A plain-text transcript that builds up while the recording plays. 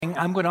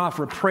I'm going to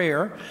offer a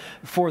prayer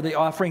for the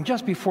offering.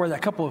 Just before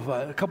that,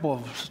 a couple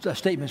of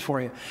statements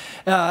for you.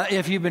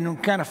 If you've been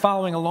kind of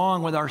following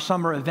along with our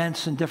summer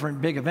events and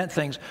different big event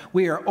things,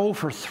 we are 0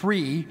 for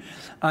 3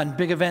 on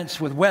big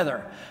events with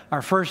weather.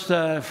 Our first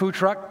food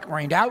truck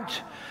rained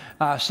out.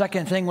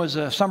 Second thing was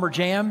a summer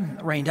jam,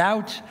 rained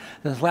out.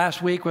 This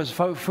last week was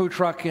food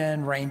truck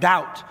and rained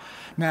out.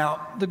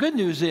 Now, the good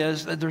news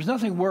is that there's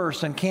nothing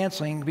worse than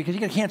canceling, because you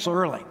got to cancel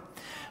early.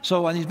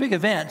 So on these big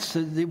events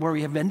where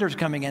we have vendors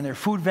coming in, they're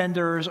food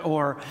vendors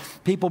or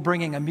people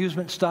bringing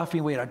amusement stuff.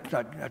 We had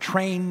a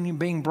train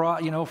being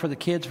brought, for the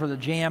kids, for the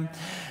jam.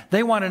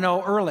 They want to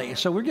know early.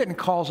 So we're getting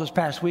calls this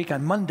past week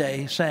on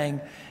Monday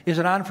saying, is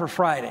it on for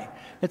Friday?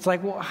 It's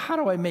like, well, how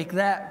do I make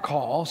that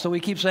call? So we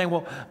keep saying,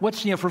 well,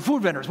 what's, for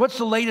food vendors, what's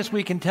the latest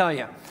we can tell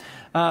you?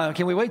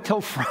 Can we wait till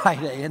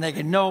Friday? And they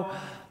can know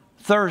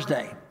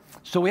Thursday.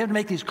 So we have to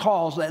make these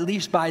calls at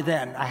least by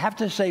then. I have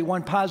to say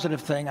one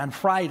positive thing on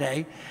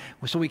Friday.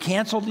 So we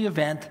canceled the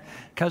event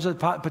because of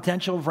the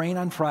potential of rain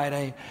on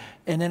Friday,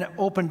 and then it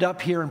opened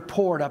up here and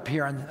poured up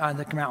here on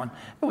the mountain.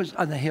 It was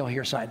on the hill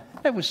here side.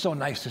 It was so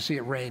nice to see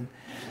it rain.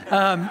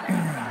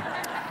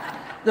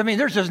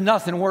 There's just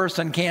nothing worse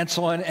than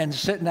canceling and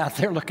sitting out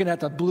there looking at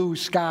the blue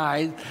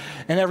sky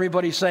and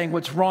everybody saying,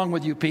 what's wrong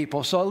with you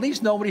people? So at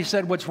least nobody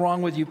said, what's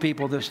wrong with you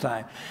people this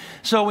time?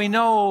 So we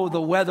know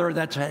the weather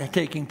that's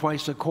taking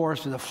place, of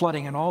course, the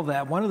flooding and all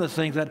that. One of the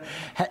things that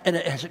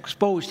has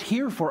exposed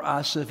here for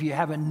us, if you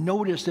haven't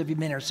noticed, if you've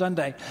been here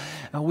Sunday,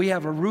 we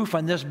have a roof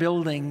on this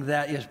building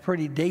that is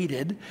pretty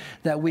dated,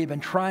 that we've been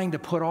trying to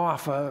put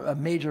off a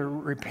major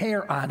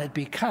repair on it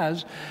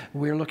because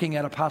we're looking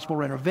at a possible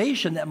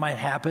renovation that might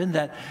happen,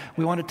 that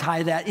we want to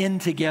tie that in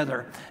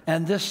together.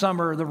 And this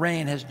summer, the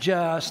rain has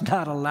just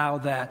not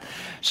allowed that.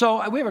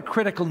 So we have a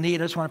critical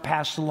need. I just want to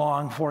pass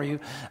along for you.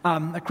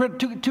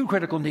 Two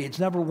critical needs.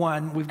 Number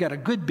one, we've got a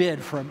good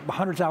bid for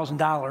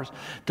 $100,000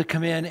 to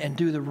come in and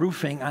do the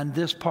roofing on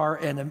this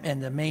part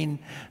and the main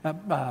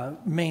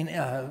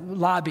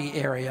lobby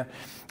area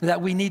that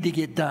we need to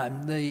get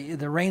done.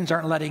 The rains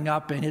aren't letting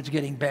up and it's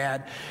getting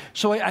bad.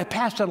 So I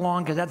passed it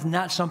along because that's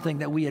not something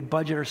that we had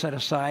budgeted or set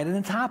aside. And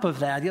on top of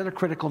that, the other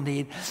critical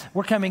need,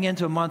 we're coming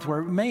into a month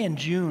where May and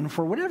June,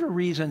 for whatever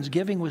reasons,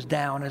 giving was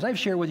down. As I've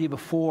shared with you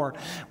before,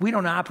 we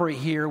don't operate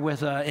here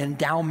with an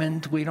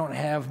endowment. We don't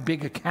have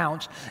big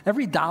accounts.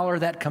 Every dollar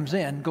that comes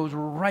in goes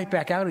right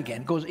back out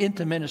again, goes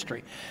into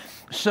ministry.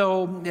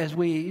 So as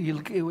we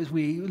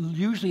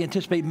usually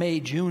anticipate May,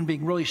 June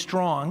being really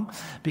strong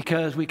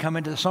because we come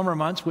into the summer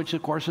months, which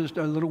of course is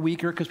a little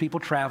weaker because people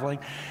traveling.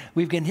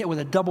 We've been hit with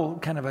a double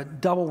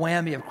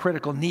whammy of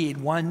critical need.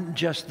 One,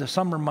 just the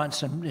summer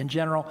months in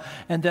general,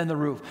 and then the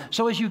roof.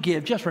 So as you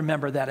give, just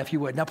remember that if you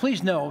would. Now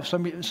please know,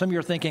 some of you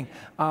are thinking,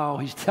 oh,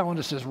 he's telling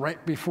us this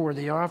right before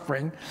the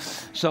offering,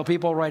 so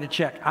people write a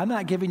check. I'm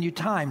not giving you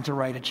time to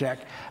write a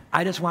check.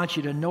 I just want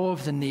you to know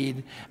of the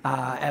need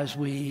as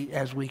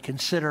we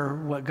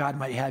consider what God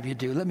might have you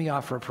do. Let me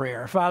offer a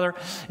prayer. Father,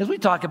 as we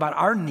talk about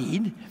our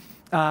need,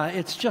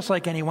 it's just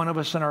like any one of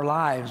us in our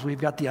lives. We've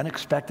got the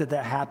unexpected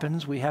that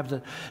happens. We have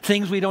the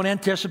things we don't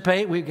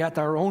anticipate. We've got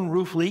our own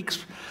roof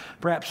leaks,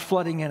 perhaps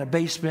flooding in a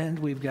basement.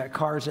 We've got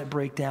cars that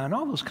break down,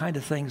 all those kind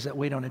of things that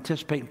we don't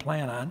anticipate and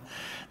plan on.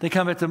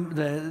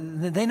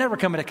 They never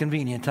come at a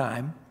convenient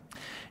time.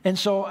 And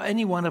so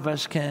any one of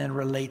us can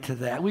relate to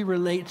that. We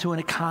relate to an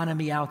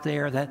economy out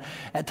there that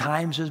at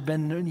times has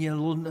been a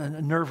little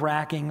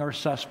nerve-wracking or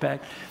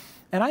suspect.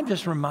 And I'm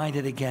just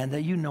reminded again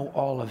that you know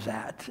all of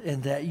that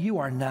and that you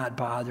are not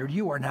bothered.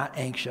 You are not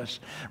anxious.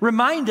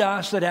 Remind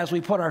us that as we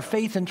put our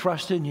faith and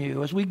trust in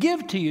you, as we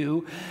give to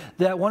you,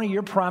 that one of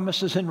your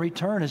promises in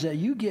return is that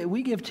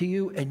we give to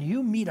you and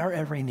you meet our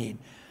every need.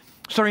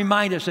 So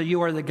remind us that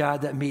you are the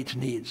God that meets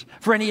needs.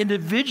 For any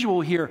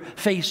individual here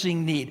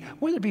facing need,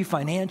 whether it be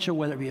financial,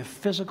 whether it be a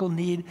physical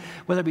need,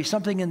 whether it be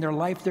something in their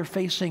life they're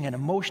facing, an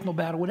emotional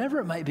battle, whatever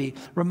it might be,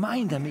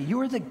 remind them that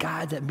you are the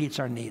God that meets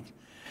our needs.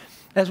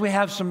 As we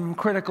have some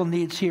critical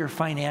needs here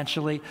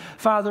financially,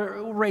 Father,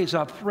 raise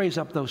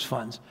up those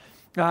funds.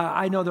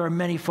 I know there are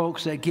many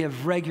folks that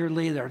give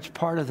regularly. It's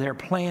part of their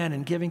plan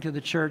and giving to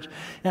the church,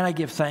 and I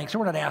give thanks.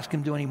 We're not asking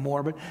them to do any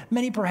more, but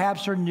many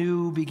perhaps are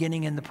new,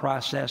 beginning in the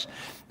process,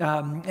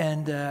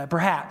 and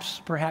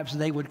perhaps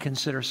they would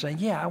consider saying,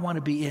 yeah, I want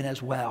to be in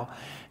as well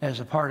as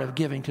a part of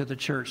giving to the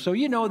church. So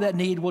you know that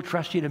need. We'll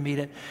trust you to meet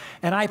it.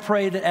 And I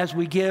pray that as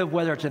we give,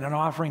 whether it's in an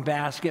offering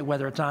basket,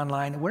 whether it's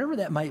online, whatever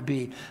that might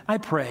be, I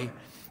pray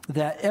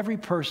that every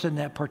person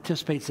that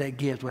participates, that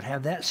gives, would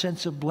have that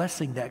sense of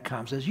blessing that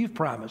comes, as you've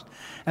promised,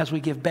 as we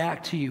give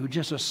back to you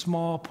just a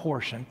small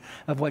portion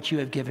of what you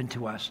have given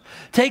to us.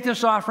 Take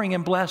this offering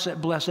and bless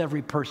it. Bless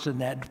every person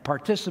that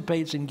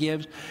participates and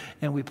gives.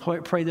 And we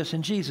pray this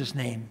in Jesus'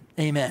 name.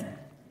 Amen.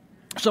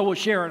 So we'll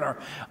share in our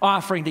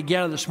offering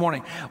together this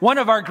morning. One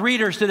of our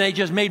greeters today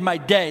just made my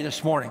day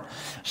this morning.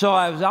 So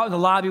I was out in the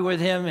lobby with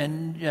him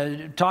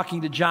and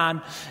talking to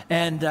John,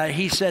 and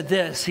he said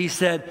this.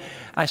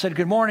 I said,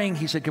 good morning.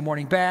 He said, good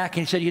morning back.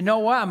 And he said, you know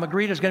what? I'm a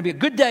greeter. It's going to be a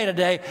good day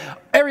today.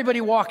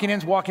 Everybody walking in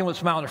is walking with a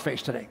smile on their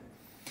face today.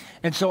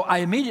 And so I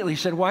immediately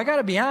said, well, I got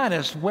to be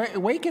honest,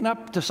 waking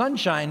up to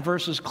sunshine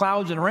versus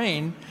clouds and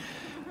rain,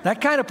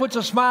 that kind of puts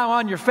a smile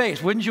on your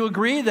face. Wouldn't you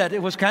agree that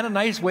it was kind of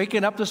nice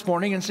waking up this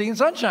morning and seeing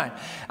sunshine?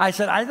 I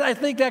said, I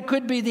think that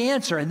could be the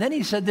answer. And then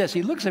he said this.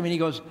 He looks at me and he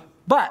goes,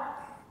 but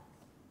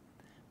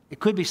it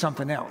could be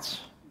something else.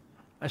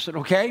 I said,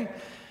 okay,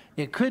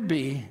 it could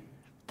be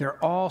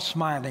they're all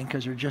smiling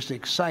because they're just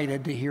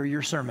excited to hear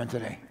your sermon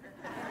today.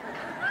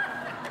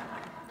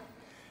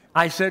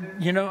 I said,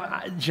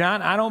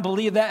 John, I don't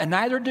believe that, and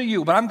neither do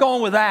you, but I'm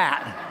going with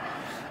that.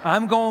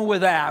 I'm going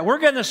with that.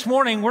 This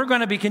morning, we're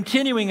going to be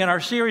continuing in our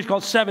series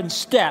called 7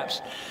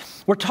 Steps.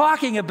 We're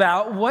talking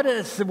about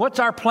what's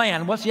our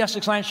plan, what's the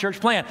Essex Alliance Church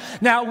plan.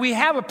 Now, we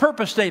have a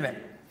purpose statement.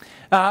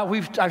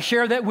 I've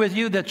shared that with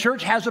you. The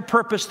church has a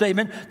purpose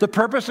statement. The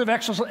purpose of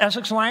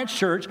Essex Alliance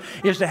Church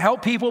is to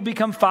help people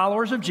become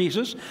followers of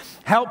Jesus,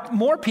 help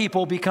more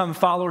people become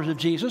followers of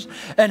Jesus,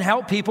 and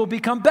help people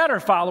become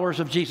better followers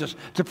of Jesus.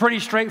 It's a pretty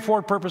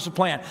straightforward purpose.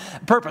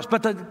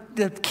 But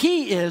the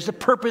key is the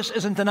purpose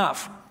isn't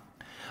enough.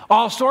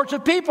 All sorts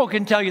of people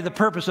can tell you the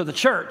purpose of the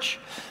church,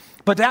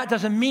 but that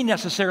doesn't mean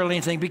necessarily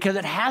anything because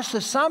it has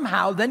to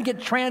somehow then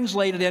get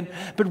translated in.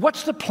 But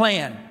what's the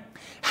plan?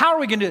 How are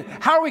we going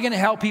to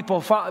help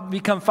people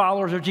become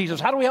followers of Jesus?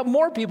 How do we help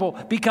more people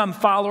become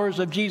followers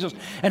of Jesus?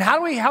 And how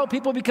do we help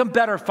people become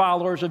better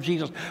followers of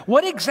Jesus?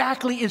 What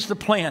exactly is the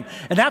plan?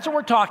 And that's what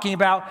we're talking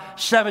about,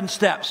 7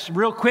 steps.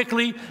 Real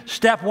quickly,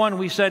 step 1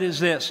 we said is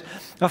this.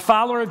 A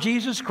follower of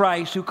Jesus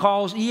Christ who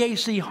calls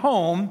EAC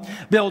home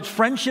builds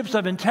friendships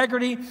of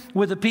integrity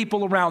with the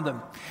people around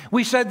them.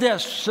 We said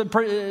this,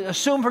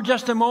 assume for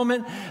just a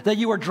moment that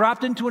you are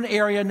dropped into an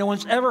area, no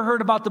one's ever heard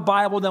about the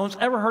Bible, no one's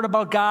ever heard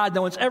about God,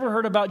 no one's ever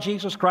heard about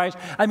Jesus Christ.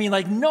 I mean,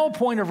 like no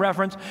point of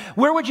reference.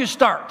 Where would you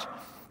start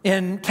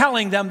in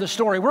telling them the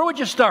story? Where would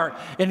you start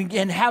in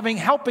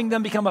helping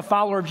them become a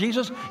follower of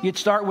Jesus? You'd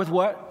start with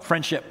what?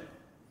 Friendship.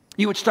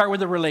 You would start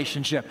with a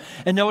relationship.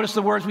 And notice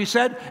the words we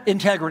said,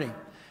 integrity.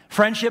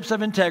 Friendships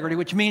of integrity,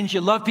 which means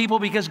you love people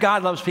because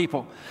God loves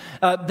people.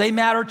 They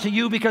matter to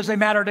you because they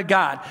matter to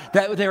God.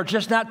 That they're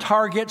just not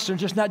targets. They're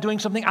just not doing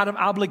something out of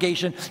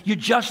obligation. You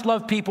just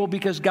love people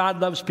because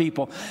God loves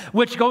people.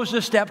 Which goes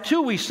to step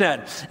 2, we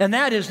said. And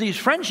that is these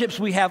friendships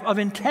we have of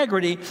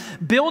integrity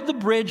build the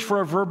bridge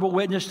for a verbal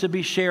witness to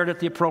be shared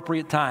at the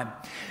appropriate time.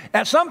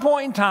 At some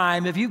point in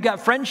time, if you've got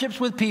friendships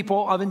with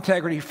people of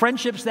integrity,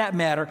 friendships that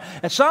matter,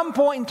 at some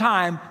point in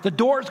time, the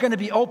door is going to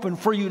be open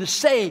for you to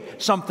say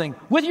something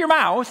with your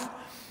mouth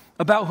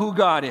about who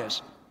God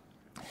is.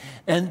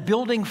 And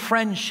building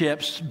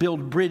friendships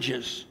build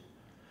bridges.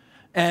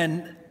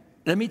 And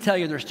let me tell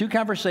you, there's 2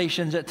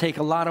 conversations that take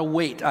a lot of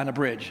weight on a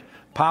bridge.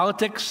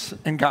 Politics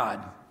and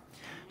God.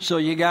 So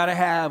you got to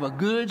have a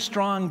good,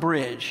 strong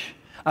bridge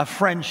of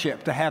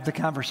friendship to have the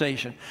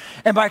conversation.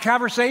 And by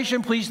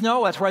conversation, please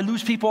know, that's where I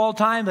lose people all the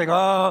time. They go,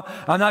 oh,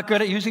 I'm not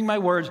good at using my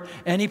words.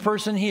 Any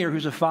person here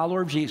who's a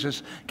follower of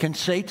Jesus can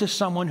say to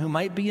someone who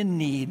might be in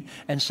need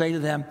and say to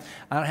them,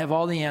 I don't have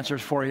all the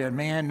answers for you.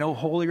 Man, no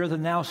holier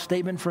than thou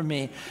statement from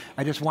me.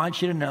 I just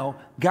want you to know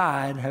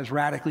God has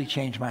radically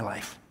changed my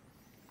life.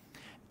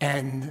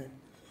 And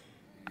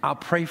I'll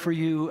pray for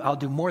you. I'll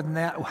do more than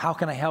that. How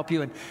can I help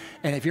you? And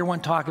if you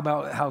want to talk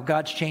about how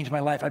God's changed my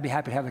life, I'd be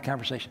happy to have the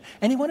conversation.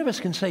 Any one of us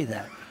can say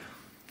that.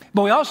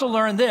 But we also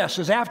learned this,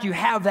 is after you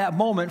have that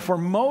moment, for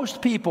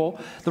most people,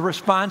 the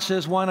response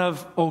is one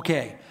of,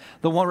 okay.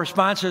 The one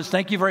response is,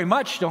 thank you very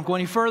much. Don't go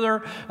any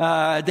further.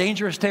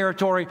 Dangerous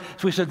territory.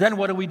 So we said, then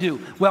what do we do?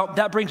 Well,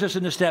 that brings us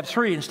into step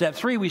 3. In step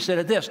 3, we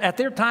said this, at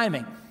their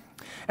timing,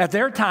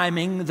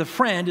 the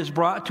friend is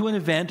brought to an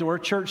event or a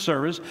church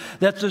service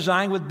that's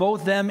designed with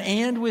both them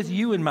and with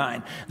you in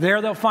mind.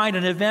 There they'll find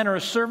an event or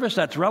a service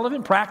that's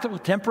relevant, practical,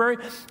 temporary,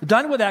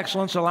 done with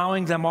excellence,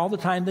 allowing them all the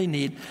time they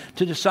need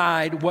to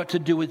decide what to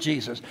do with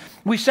Jesus.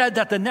 We said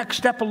that the next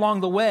step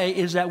along the way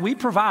is that we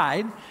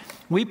provide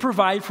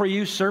for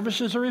you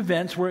services or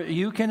events where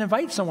you can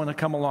invite someone to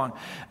come along.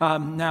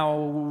 Now,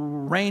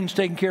 Rain's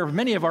taken care of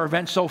many of our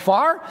events so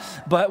far,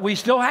 but we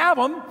still have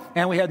them.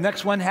 And we have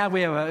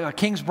a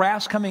King's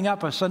Brass coming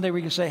up a Sunday where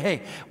you can say,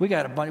 hey, we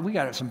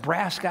got some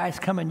brass guys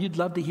coming. You'd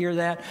love to hear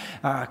that.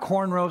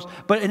 Cornrows.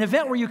 But an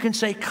event where you can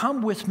say,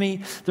 come with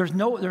me. There's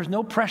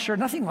no pressure,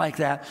 nothing like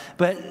that.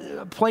 But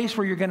a place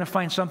where you're going to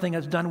find something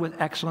that's done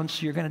with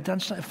excellence. You're going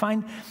to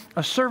find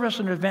a service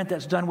and an event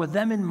that's done with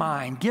them in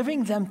mind,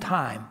 giving them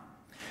time.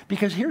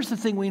 Because here's the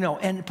thing we know,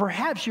 and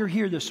perhaps you're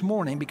here this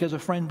morning because a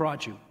friend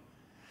brought you.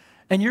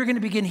 And you're going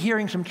to begin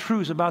hearing some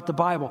truths about the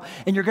Bible.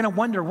 And you're going to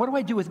wonder, what do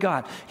I do with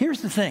God?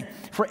 Here's the thing.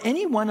 For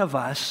any one of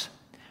us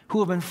who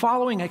have been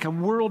following like a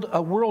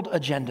world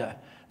agenda,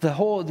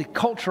 the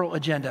cultural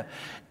agenda,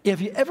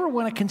 if you ever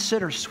want to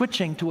consider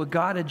switching to a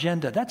God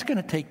agenda, that's going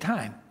to take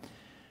time.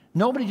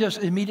 Nobody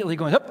just immediately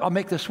going, I'll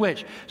make the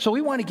switch. So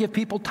we want to give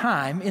people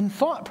time in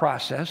thought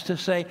process to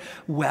say,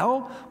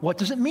 well, what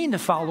does it mean to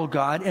follow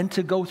God, and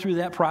to go through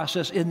that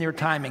process in their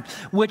timing,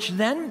 which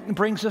then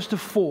brings us to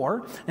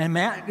 4. And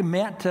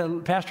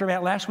Pastor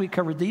Matt last week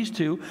covered these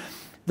 2.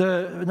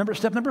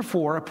 Step number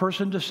 4, a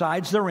person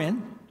decides they're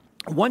in.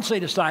 Once they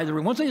decide they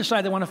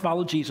want to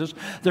follow Jesus,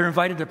 they're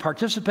invited to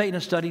participate in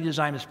a study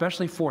designed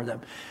especially for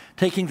them,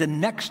 taking the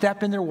next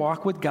step in their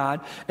walk with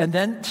God. And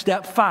then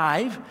step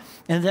 5,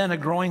 and then a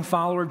growing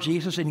follower of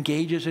Jesus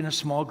engages in a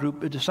small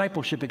group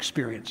discipleship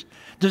experience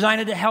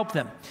designed to help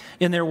them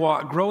in their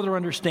walk, grow their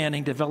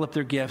understanding, develop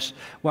their gifts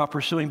while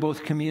pursuing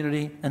both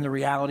community and the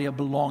reality of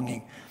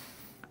belonging.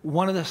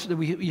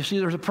 You see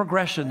there's a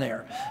progression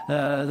there.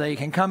 They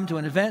can come to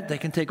an event. They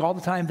can take all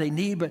the time they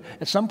need, but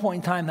at some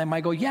point in time, they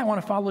might go, I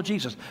want to follow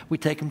Jesus. We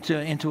take them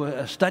into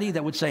a study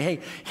that would say,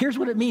 hey, here's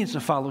what it means to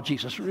follow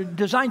Jesus,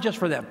 designed just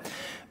for them.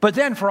 But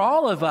then for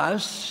all of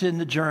us in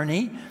the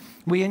journey,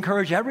 we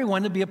encourage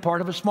everyone to be a part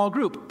of a small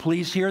group.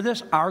 Please hear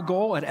this. Our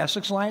goal at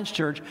Essex Alliance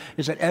Church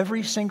is that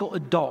every single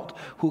adult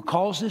who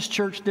calls this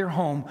church their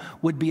home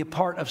would be a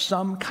part of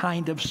some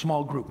kind of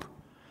small group.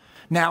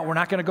 Now, we're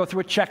not going to go through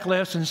a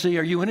checklist and see,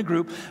 are you in a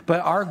group? But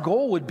our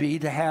goal would be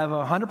to have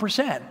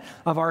 100%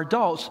 of our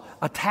adults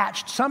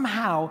attached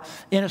somehow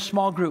in a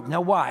small group. Now,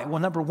 why? Well,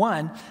 number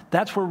one,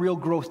 that's where real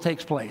growth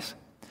takes place.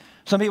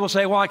 Some people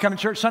say, I come to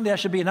church Sunday,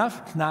 that should be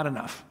enough. It's not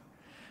enough.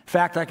 In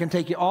fact, I can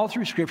take you all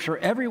through Scripture.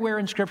 Everywhere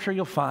in Scripture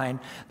you'll find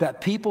that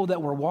people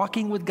that were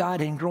walking with God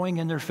and growing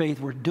in their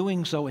faith were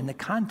doing so in the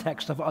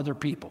context of other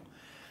people.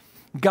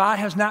 God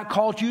has not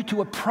called you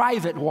to a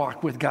private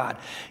walk with God.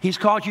 He's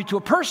called you to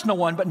a personal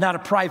one, but not a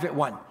private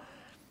one.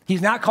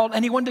 He's not called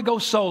anyone to go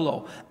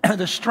solo.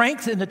 The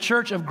strength in the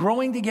church of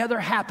growing together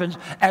happens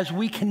as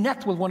we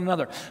connect with one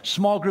another.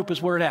 Small group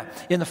is where it's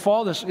at. In the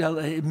fall, this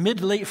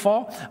mid-late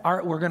fall,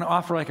 we're going to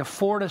offer like a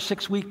 4 to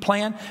 6 week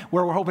plan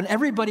where we're hoping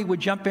everybody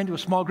would jump into a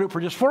small group for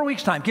just 4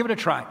 weeks' time. Give it a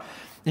try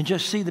and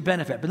just see the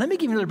benefit. But let me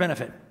give you another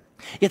benefit.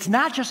 It's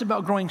not just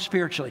about growing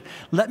spiritually.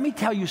 Let me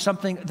tell you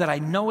something that I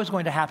know is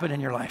going to happen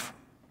in your life.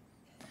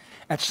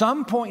 At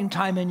some point in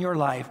time in your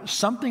life,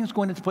 something's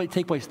going to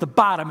take place. The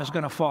bottom is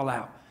going to fall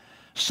out.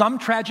 Some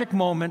tragic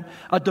moment,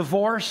 a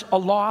divorce, a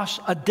loss,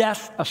 a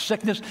death, a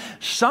sickness,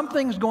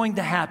 something's going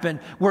to happen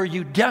where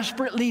you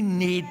desperately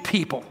need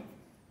people.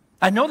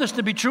 I know this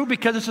to be true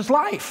because this is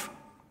life.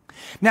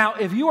 Now,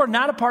 if you are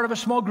not a part of a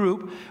small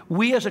group,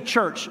 we as a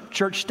church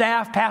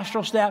staff,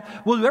 pastoral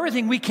staff, will do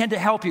everything we can to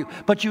help you.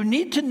 But you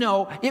need to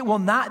know it will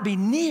not be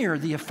near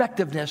the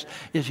effectiveness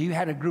as you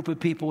had a group of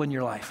people in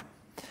your life.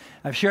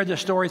 I've shared this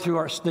story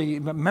through the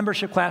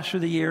membership class through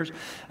the years.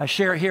 I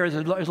share it here as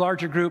a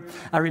larger group.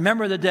 I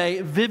remember the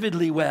day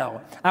vividly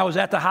well. I was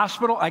at the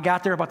hospital. I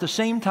got there about the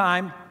same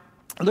time,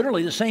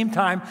 literally the same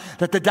time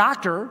that the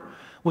doctor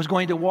was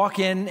going to walk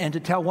in and to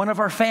tell one of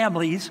our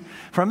families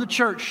from the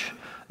church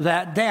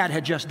that Dad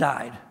had just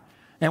died.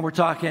 And we're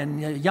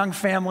talking a young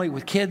family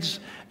with kids,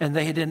 and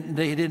they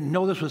didn't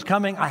know this was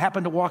coming. I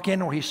happened to walk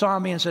in where he saw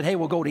me and said, hey,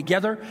 we'll go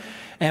together.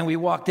 And we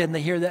walked in to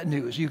hear that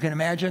news. You can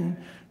imagine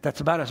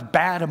that's about as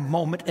bad a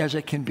moment as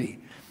it can be.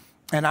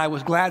 And I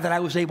was glad that I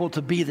was able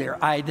to be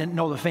there. I didn't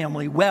know the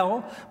family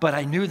well, but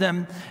I knew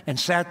them and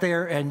sat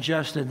there and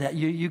just, and that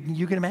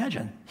you can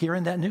imagine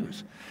hearing that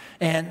news.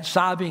 And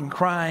sobbing,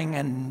 crying,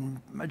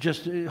 and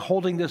just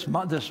holding this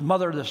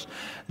mother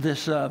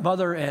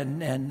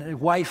and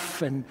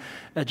wife, and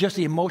just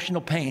the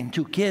emotional pain,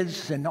 2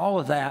 kids and all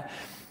of that.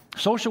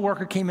 Social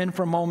worker came in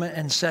for a moment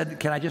and said,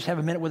 can I just have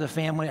a minute with the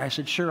family? I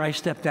said, sure. I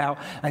stepped out.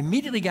 I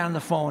immediately got on the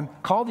phone,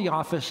 called the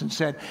office and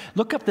said,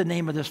 look up the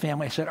name of this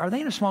family. I said, are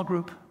they in a small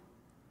group?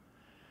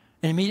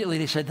 And immediately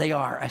they said, they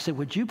are. I said,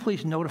 would you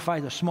please notify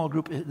the small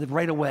group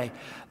right away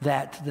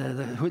that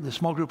the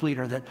small group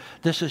leader that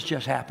this has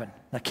just happened.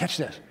 Now catch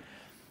this.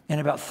 In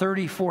about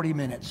 30, 40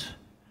 minutes,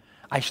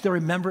 I still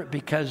remember it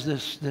because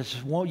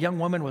this young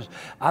woman was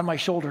on my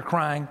shoulder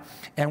crying,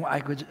 and I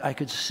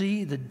could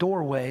see the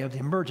doorway of the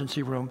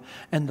emergency room,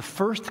 and the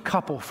first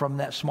couple from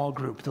that small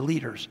group, the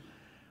leaders,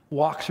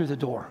 walked through the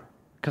door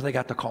because they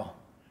got the call.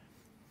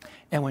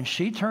 And when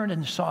she turned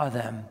and saw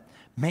them,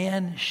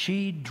 man,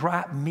 she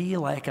dropped me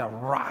like a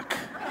rock.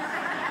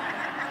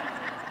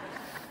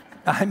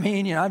 I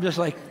mean, I'm just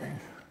like,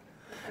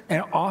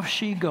 and off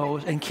she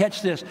goes. And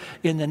catch this,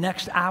 in the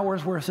next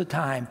hour's worth of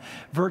time,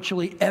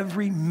 virtually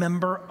every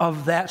member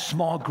of that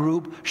small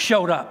group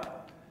showed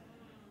up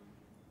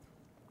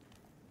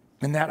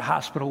in that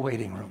hospital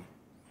waiting room.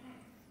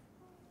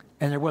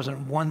 And there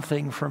wasn't one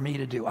thing for me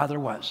to do. There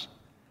was.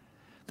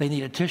 They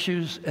needed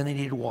tissues and they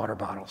needed water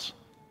bottles.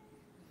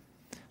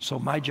 So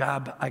my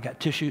job, I got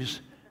tissues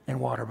and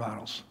water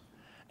bottles.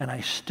 And I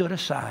stood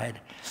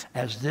aside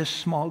as this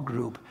small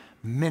group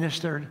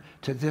ministered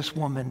to this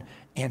woman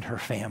and her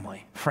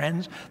family.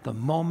 Friends, the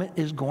moment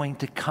is going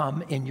to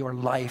come in your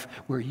life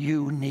where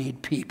you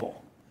need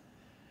people.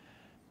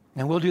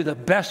 And we'll do the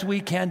best we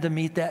can to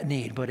meet that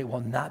need, but it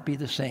will not be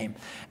the same.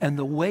 And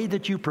the way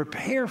that you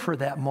prepare for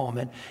that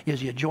moment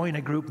is you join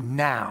a group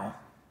now.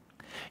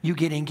 You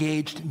get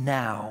engaged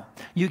now.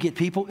 You get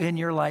people in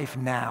your life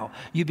now.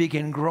 You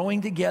begin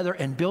growing together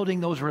and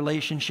building those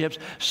relationships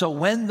so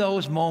when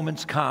those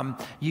moments come,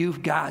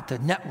 you've got the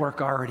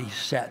network already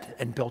set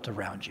and built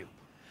around you.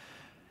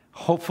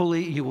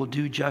 Hopefully, you will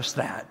do just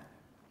that.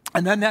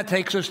 And then that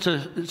takes us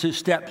to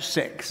step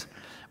 6,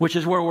 which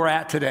is where we're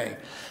at today.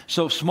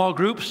 So small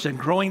groups and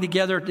growing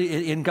together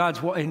in God's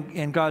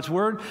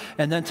Word,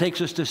 and then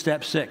takes us to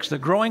step 6. The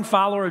growing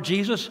follower of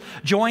Jesus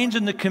joins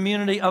in the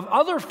community of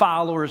other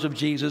followers of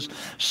Jesus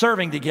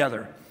serving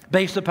together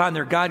based upon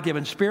their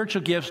God-given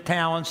spiritual gifts,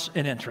 talents,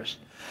 and interests.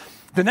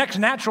 The next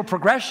natural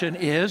progression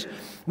is,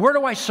 where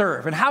do I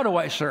serve and how do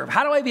I serve?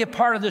 How do I be a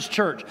part of this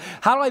church?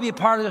 How do I be a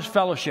part of this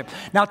fellowship?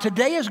 Now,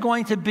 today is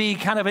going to be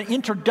kind of an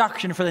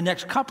introduction for the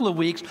next couple of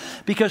weeks,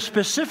 because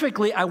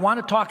specifically I want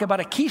to talk about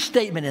a key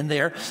statement in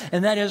there,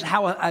 and that is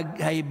how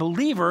a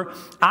believer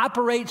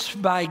operates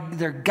by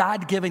their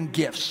God-given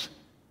gifts.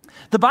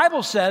 The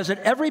Bible says that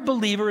every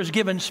believer is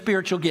given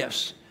spiritual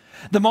gifts.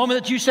 The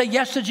moment that you say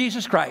yes to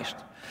Jesus Christ,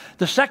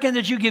 the second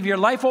that you give your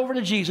life over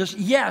to Jesus,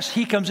 yes,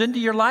 he comes into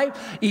your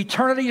life.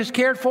 Eternity is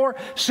cared for.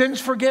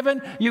 Sins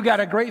forgiven. You got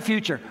a great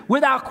future.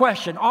 Without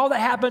question. All that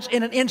happens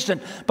in an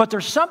instant. But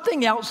there's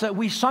something else that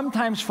we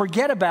sometimes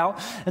forget about.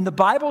 And the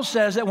Bible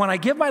says that when I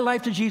give my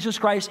life to Jesus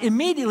Christ,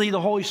 immediately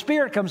the Holy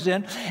Spirit comes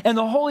in. And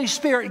the Holy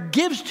Spirit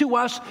gives to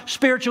us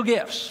spiritual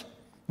gifts.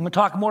 I'm going to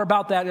talk more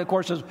about that, of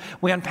course, as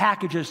we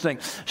unpackage this thing.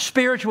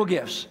 Spiritual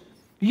gifts.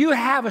 You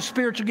have a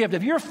spiritual gift.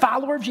 If you're a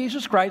follower of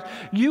Jesus Christ,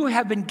 you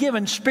have been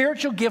given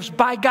spiritual gifts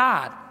by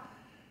God.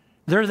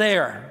 They're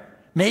there.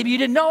 Maybe you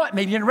didn't know it.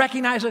 Maybe you didn't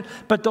recognize it,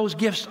 but those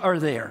gifts are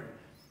there.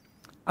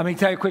 I'm going to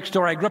tell you a quick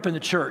story. I grew up in the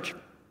church.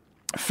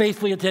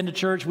 Faithfully attended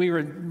church. We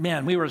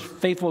were as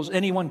faithful as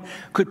anyone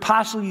could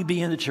possibly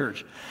be in the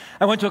church.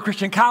 I went to a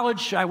Christian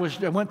college. I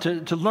went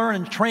to learn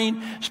and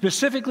train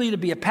specifically to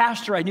be a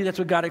pastor. I knew that's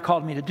what God had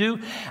called me to do.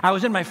 I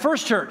was in my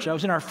first church. I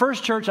was in our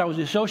first church. I was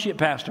the associate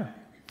pastor.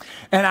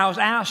 And I was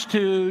asked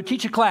to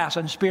teach a class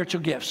on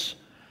spiritual gifts.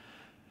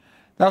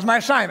 That was my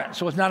assignment.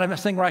 So it's not a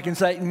thing where I can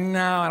say,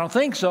 no, I don't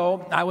think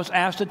so. I was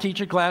asked to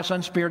teach a class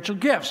on spiritual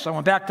gifts. I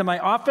went back to my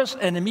office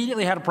and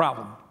immediately had a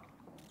problem.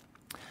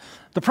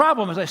 The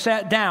problem is I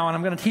sat down,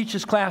 I'm going to teach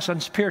this class on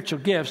spiritual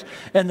gifts.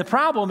 And the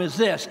problem is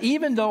this: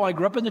 even though I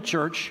grew up in the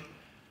church,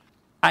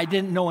 I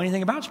didn't know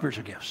anything about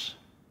spiritual gifts.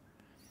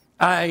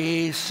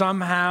 I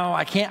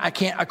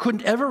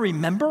couldn't ever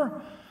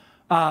remember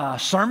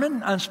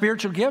sermon on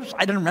spiritual gifts.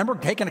 I didn't remember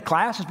taking a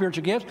class on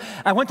spiritual gifts.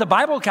 I went to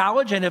Bible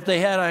college, and if they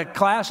had a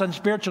class on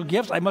spiritual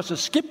gifts, I must have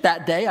skipped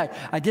that day.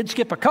 I did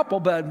skip a couple,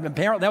 but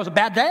apparently that was a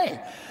bad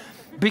day,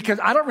 because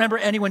I don't remember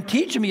anyone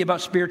teaching me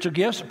about spiritual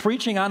gifts,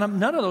 preaching on them,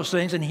 none of those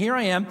things. And here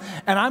I am,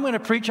 and I'm going to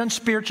preach on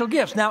spiritual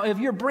gifts. Now, if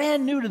you're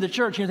brand new to the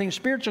church, you think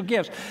spiritual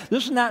gifts,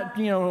 this is not,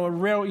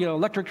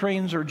 electric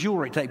trains or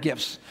jewelry type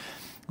gifts.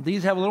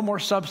 These have a little more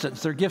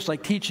substance. They're gifts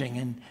like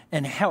teaching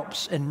and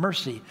helps and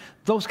mercy,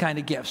 those kind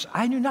of gifts.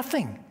 I knew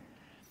nothing.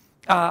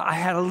 I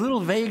had a little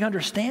vague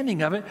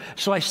understanding of it.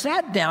 So I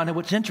sat down, and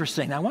what's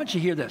interesting, I want you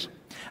to hear this.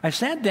 I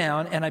sat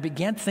down and I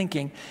began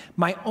thinking,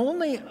 my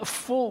only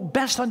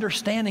best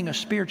understanding of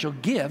spiritual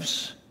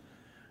gifts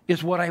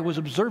is what I was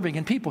observing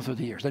in people through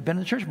the years. I'd been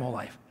in the church my whole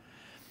life.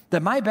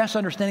 That my best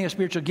understanding of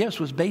spiritual gifts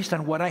was based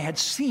on what I had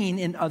seen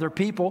in other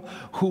people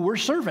who were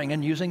serving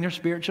and using their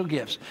spiritual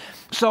gifts.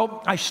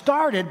 So I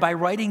started by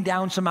writing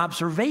down some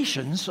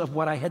observations of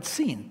what I had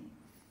seen.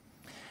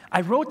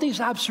 I wrote these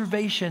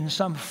observations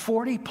some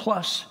 40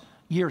 plus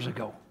years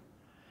ago,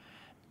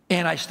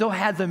 and I still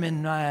had them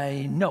in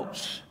my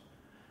notes.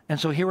 And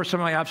so here were some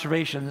of my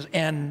observations,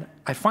 and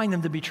I find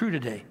them to be true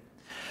today.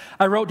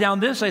 I wrote down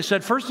this. I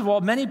said, first of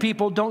all, many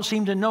people don't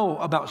seem to know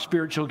about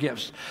spiritual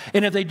gifts.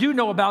 And if they do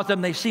know about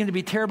them, they seem to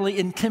be terribly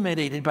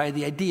intimidated by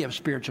the idea of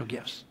spiritual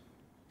gifts.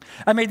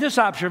 I made this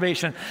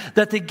observation,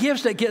 that the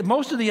gifts that get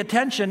most of the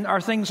attention are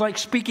things like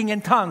speaking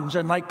in tongues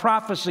and like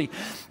prophecy.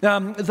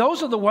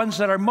 Those are the ones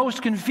that are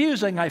most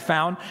confusing, I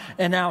found.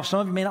 And now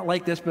some of you may not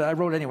like this, but I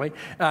wrote anyway.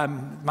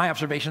 My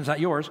observation's not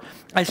yours.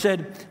 I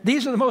said,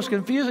 these are the most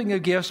confusing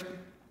of gifts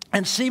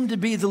and seem to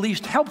be the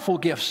least helpful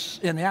gifts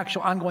in the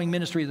actual ongoing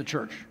ministry of the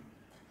church.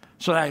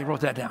 So I wrote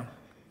that down.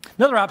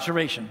 Another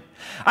observation.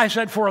 I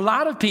said, for a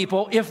lot of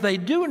people, if they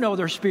do know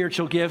their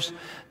spiritual gifts,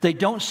 they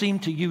don't seem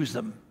to use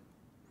them.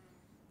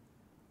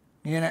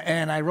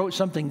 And I wrote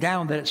something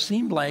down that it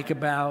seemed like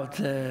about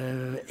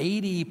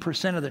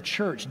 80% of the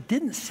church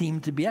didn't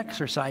seem to be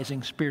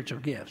exercising spiritual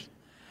gifts.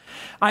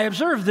 I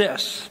observed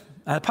this,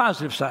 on the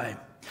positive side,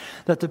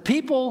 that the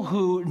people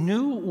who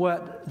knew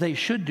what they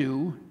should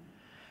do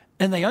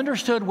and they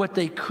understood what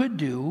they could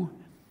do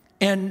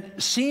and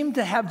seemed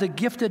to have the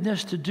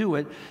giftedness to do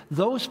it,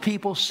 those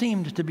people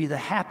seemed to be the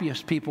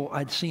happiest people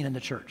I'd seen in the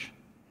church.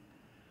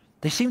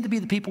 They seemed to be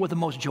the people with the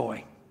most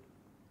joy.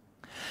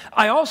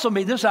 I also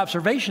made this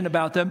observation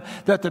about them,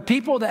 that the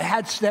people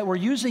that were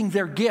using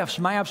their gifts,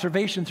 my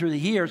observation through the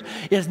years,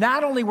 is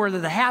not only were they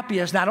the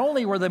happiest, not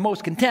only were they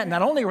most content,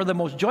 not only were they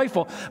most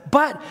joyful,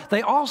 but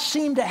they all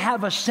seemed to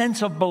have a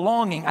sense of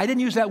belonging. I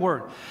didn't use that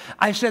word.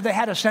 I said they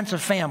had a sense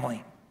of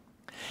family.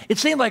 It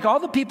seemed like all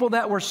the people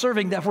that were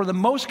serving that were the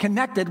most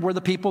connected were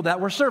the people that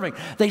were serving.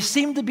 They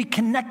seemed to be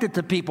connected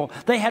to people.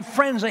 They had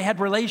friends. They had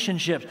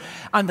relationships.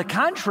 On the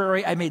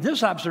contrary, I made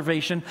this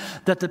observation,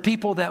 that the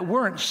people that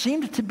weren't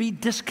seemed to be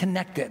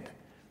disconnected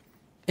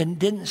and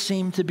didn't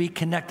seem to be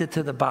connected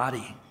to the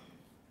body.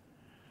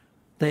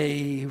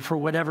 They, for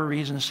whatever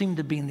reason, seem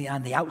to be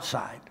on the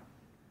outside.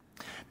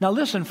 Now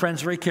listen,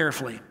 friends, very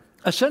carefully.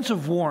 A sense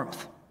of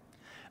warmth,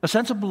 a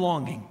sense of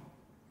belonging,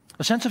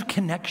 a sense of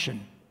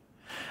connection,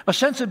 a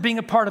sense of being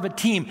a part of a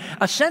team,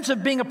 a sense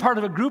of being a part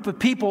of a group of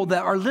people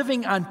that are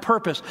living on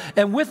purpose.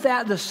 And with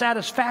that, the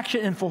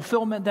satisfaction and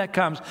fulfillment that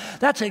comes.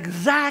 That's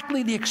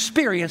exactly the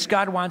experience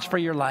God wants for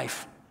your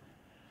life.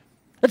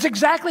 That's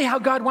exactly how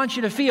God wants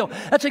you to feel.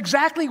 That's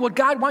exactly what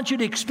God wants you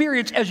to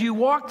experience as you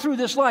walk through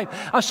this life.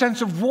 A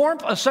sense of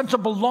warmth, a sense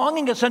of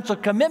belonging, a sense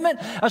of commitment,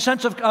 a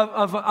sense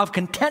of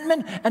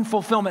contentment and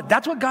fulfillment.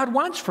 That's what God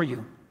wants for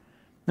you.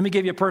 Let me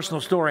give you a personal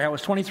story. I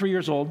was 23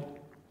 years old.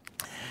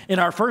 In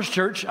our first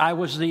church, I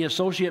was the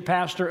associate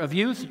pastor of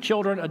youth,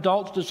 children,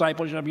 adults,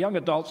 discipleship, young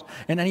adults,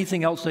 and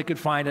anything else they could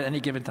find at any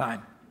given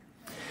time.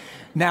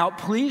 Now,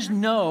 please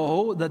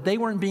know that they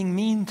weren't being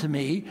mean to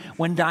me.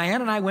 When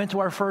Diane and I went to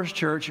our first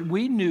church,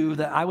 we knew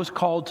that I was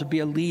called to be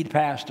a lead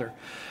pastor.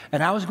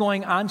 And I was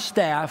going on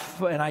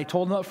staff, and I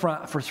told them up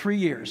front, for 3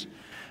 years.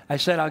 I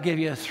said, I'll give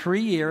you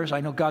 3 years.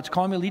 I know God's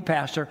calling me lead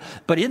pastor,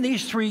 but in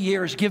these 3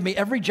 years, give me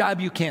every job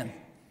you can.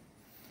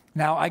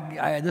 Now,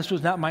 this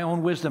was not my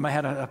own wisdom. I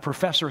had a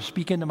professor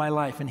speak into my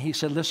life, and he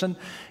said, listen,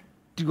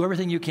 do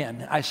everything you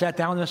can. I sat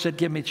down and said,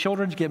 give me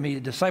children's, give me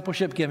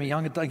discipleship, give me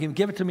young,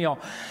 give it to me all.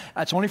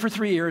 It's only for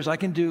 3 years. You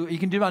can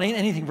do about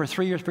anything for a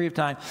 3 years period of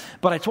time.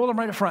 But I told him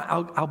right up front,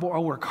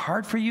 I'll work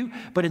hard for you,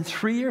 but in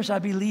 3 years I'll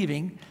be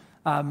leaving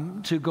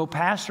to go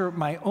pastor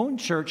my own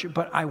church,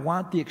 but I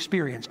want the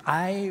experience.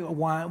 I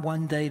want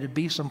one day to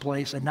be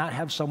someplace and not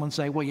have someone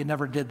say, well, you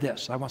never did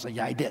this. I want to say,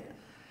 yeah, I did.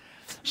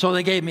 So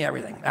they gave me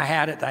everything. I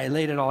had it. I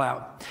laid it all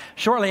out.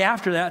 Shortly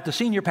after that, the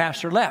senior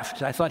pastor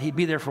left. I thought he'd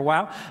be there for a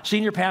while.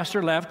 Senior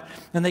pastor left,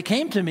 and they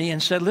came to me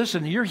and said,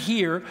 listen, you're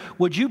here.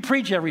 Would you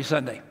preach every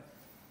Sunday?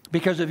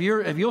 Because if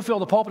you'll fill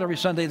the pulpit every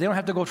Sunday, they don't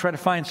have to go try to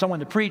find someone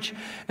to preach,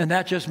 and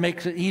that just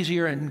makes it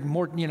easier and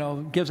more,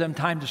 gives them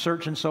time to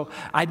search. And so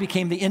I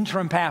became the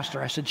interim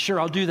pastor. I said, sure,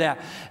 I'll do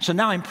that. So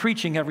now I'm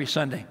preaching every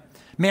Sunday.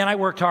 Man, I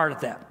worked hard at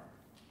that.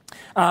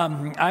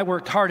 I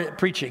worked hard at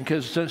preaching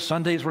because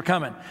Sundays were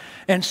coming.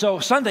 And so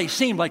Sundays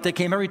seemed like they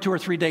came every 2 or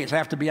 3 days, I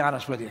have to be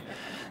honest with you.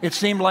 It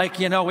seemed like,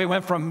 we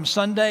went from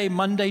Sunday,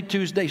 Monday,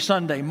 Tuesday,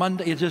 Sunday,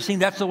 Monday. It just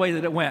seemed that's the way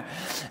that it went.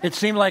 It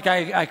seemed like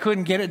I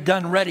couldn't get it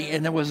done ready,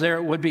 and it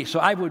would be. So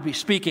I would be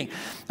speaking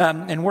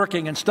and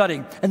working and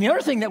studying. And the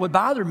other thing that would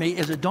bother me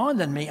is it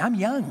dawned on me, I'm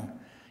young.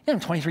 I'm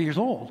 23 years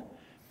old.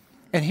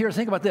 And here,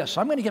 think about this.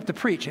 So I'm going to get to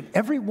preach,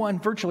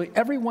 and virtually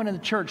everyone in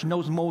the church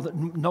knows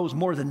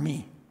more than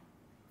me.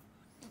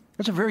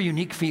 That's a very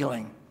unique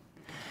feeling,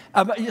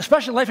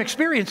 especially life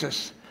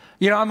experiences.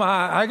 I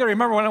got to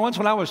remember when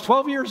I was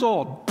 12 years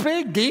old.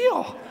 Big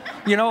deal.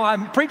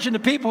 I'm preaching to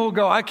people who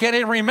go, I can't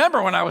even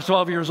remember when I was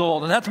 12 years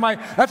old, and that's my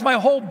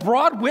whole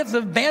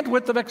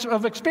bandwidth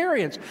of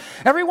experience.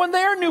 Everyone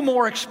there knew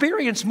more,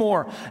 experienced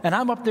more, and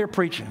I'm up there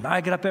preaching.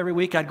 I get up every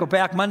week. I'd go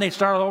back Monday,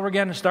 start all over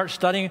again, and start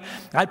studying.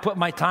 I'd put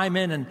my time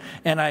in,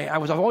 and I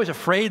was always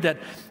afraid that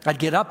I'd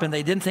get up and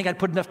they didn't think I'd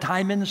put enough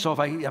time in. So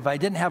if I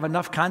didn't have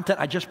enough content,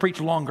 I'd just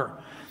preach longer.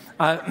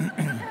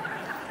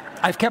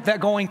 I've kept that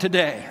going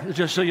today,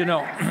 just so you know.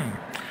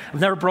 I've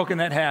never broken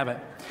that habit.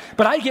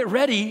 But I'd get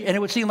ready, and it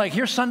would seem like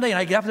here's Sunday, and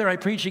I get up there, I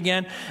preach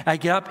again. I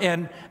get up,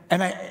 and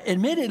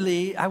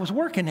admittedly, I was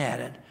working at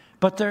it.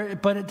 But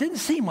it didn't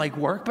seem like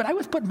work, but I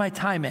was putting my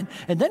time in.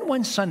 And then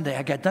one Sunday,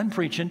 I got done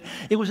preaching.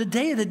 It was a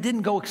day that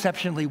didn't go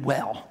exceptionally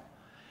well.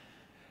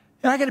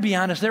 And I got to be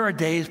honest, there are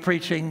days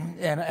preaching,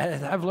 and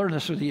I've learned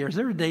this through the years,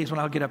 there are days when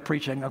I'll get up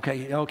preaching,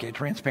 okay,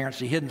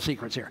 transparency, hidden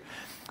secrets here.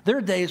 There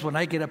are days when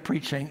I get up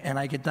preaching, and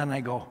I get done, and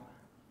I go,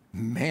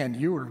 man,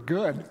 you were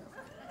good.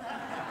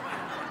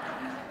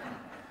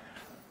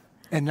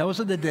 And those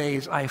are the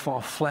days I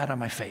fall flat on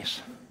my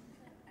face.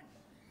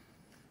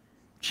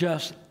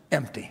 Just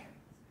empty.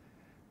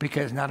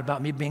 Because it's not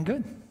about me being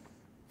good.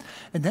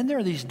 And then there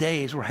are these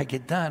days where I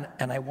get done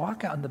and I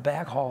walk out in the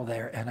back hall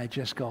there and I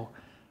just go,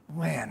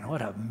 man,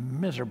 what a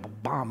miserable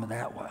bomb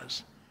that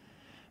was.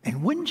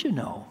 And wouldn't you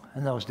know,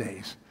 in those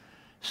days,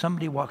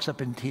 somebody walks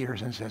up in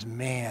tears and says,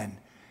 man,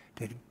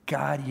 did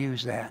God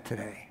use that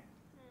today?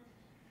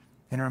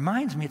 And it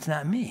reminds me it's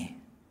not me.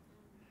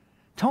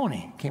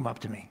 Tony came up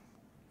to me.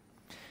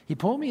 He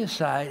pulled me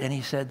aside and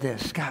he said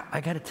this, Scott, I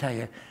got to tell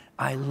you,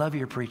 I love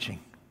your preaching.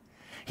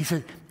 He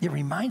said, it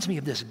reminds me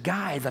of this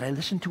guy that I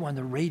listened to on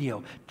the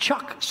radio,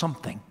 Chuck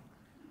something.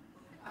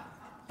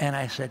 And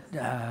I said,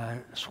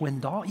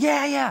 Swindoll?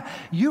 Yeah,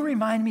 you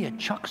remind me of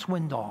Chuck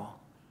Swindoll.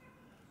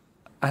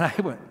 And I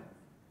went,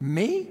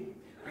 me?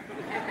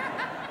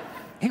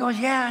 He goes,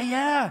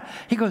 yeah.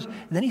 He goes,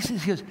 then he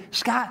goes,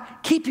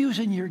 Scott, keep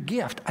using your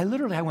gift. I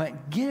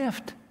went,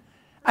 gift?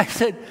 I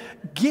said,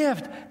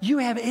 gift? You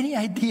have any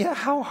idea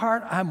how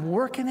hard I'm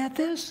working at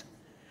this?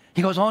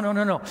 He goes, oh,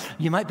 no.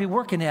 You might be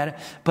working at it,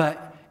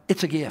 but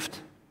it's a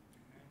gift.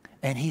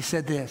 And he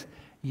said this,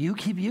 you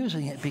keep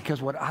using it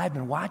because what I've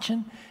been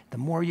watching, the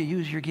more you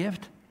use your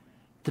gift,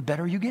 the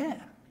better you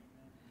get.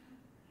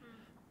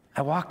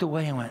 I walked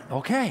away and went,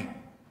 okay,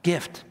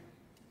 gift.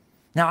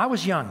 Now, I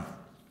was young.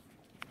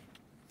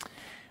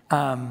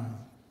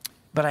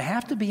 But I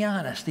have to be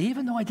honest,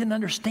 even though I didn't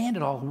understand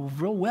it all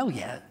real well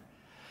yet,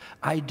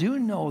 I do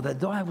know that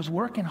though I was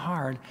working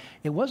hard,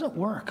 it wasn't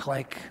work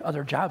like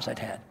other jobs I'd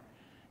had.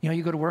 You know,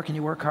 you go to work and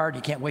you work hard,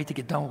 you can't wait to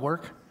get done with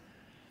work.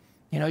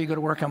 You know, you go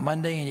to work on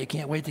Monday and you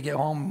can't wait to get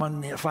home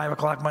Monday at 5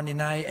 o'clock Monday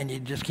night, and you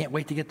just can't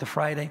wait to get to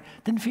Friday.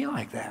 Didn't feel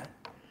like that.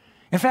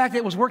 In fact,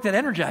 it was work that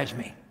energized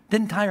me,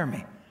 didn't tire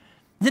me,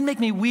 didn't make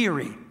me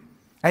weary.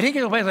 I didn't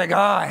get to a place like,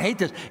 I hate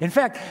this. In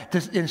fact,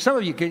 and some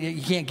of you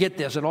can't get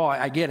this at all.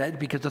 I get it,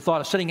 because the thought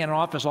of sitting in an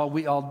office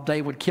all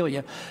day would kill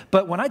you.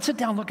 But when I'd sit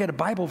down and look at a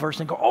Bible verse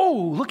and go,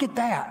 oh, look at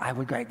that, I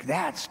would go, like,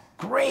 that's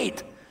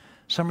great.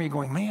 Some of you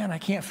going, man, I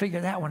can't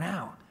figure that one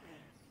out.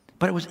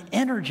 But it was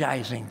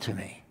energizing to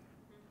me.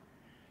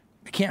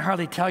 I can't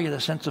hardly tell you the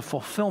sense of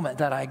fulfillment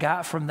that I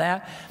got from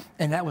that.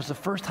 And that was the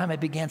first time I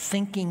began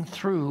thinking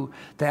through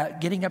that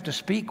getting up to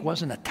speak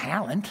wasn't a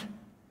talent,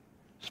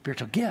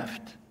 spiritual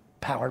gift,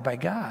 powered by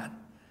God.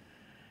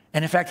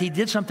 And in fact, he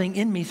did something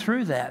in me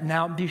through that.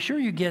 Now, be sure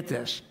you get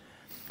this.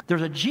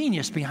 There's a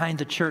genius behind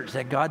the church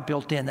that God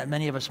built in that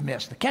many of us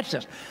miss. Catch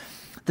this.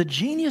 The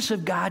genius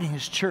of God in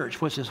his church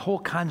was his whole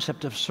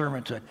concept of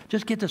servanthood.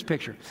 Just get this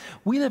picture.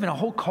 We live in a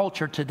whole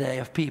culture today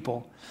of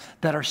people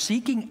that are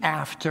seeking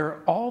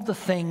after all the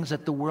things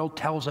that the world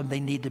tells them they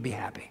need to be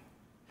happy.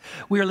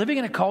 We are living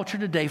in a culture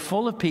today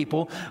full of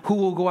people who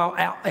will go out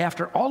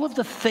after all of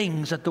the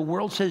things that the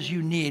world says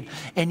you need,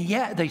 and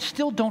yet they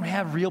still don't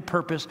have real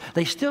purpose.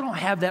 They still don't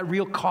have that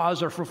real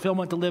cause or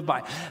fulfillment to live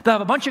by. They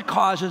have a bunch of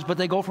causes, but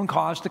they go from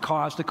cause to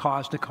cause to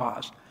cause to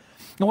cause.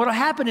 And what will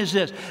happen is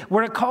this.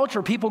 We're a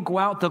culture, people go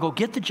out, they'll go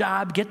get the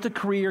job, get the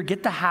career,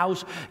 get the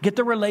house, get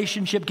the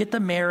relationship, get the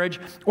marriage,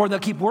 or they'll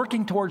keep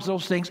working towards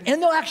those things,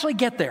 and they'll actually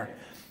get there.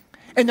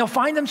 And they'll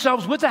find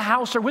themselves with the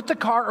house or with the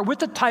car or with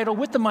the title,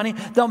 with the money.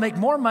 They'll make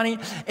more money,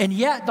 and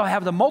yet they'll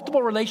have the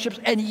multiple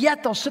relationships, and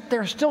yet they'll sit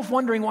there still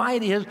wondering why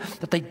it is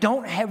that they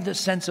don't have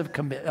this sense of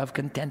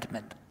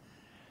contentment.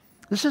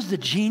 This is the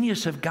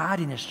genius of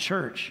God in his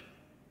church.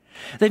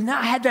 They've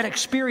not had that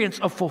experience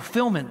of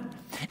fulfillment.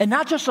 And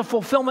not just a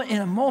fulfillment in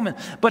a moment,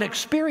 but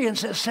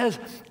experience that says,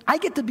 I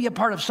get to be a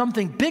part of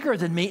something bigger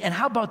than me. And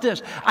how about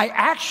this? I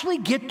actually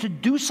get to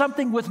do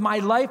something with my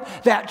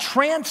life that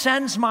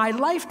transcends my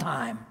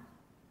lifetime.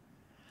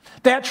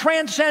 That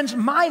transcends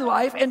my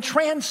life and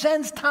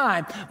transcends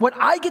time. What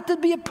I get to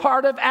be a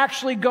part of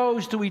actually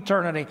goes to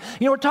eternity.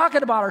 You know, we're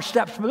talking about our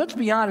steps, but let's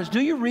be honest. Do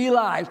you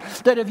realize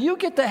that if you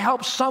get to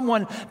help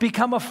someone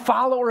become a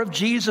follower of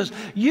Jesus,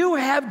 you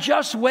have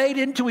just weighed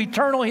into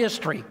eternal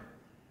history?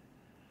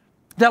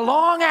 That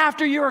long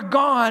after you're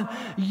gone,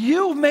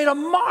 you've made a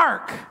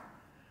mark,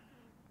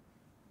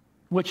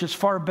 which is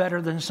far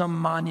better than some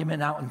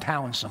monument out in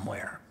town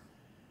somewhere.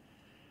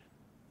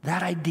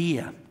 That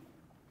idea,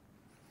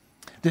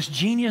 this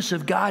genius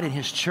of God in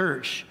his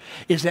church,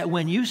 is that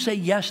when you say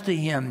yes to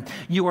him,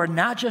 you are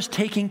not just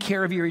taking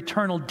care of your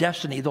eternal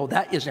destiny, though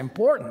that is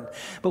important,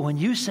 but when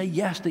you say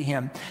yes to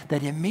him,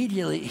 that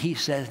immediately he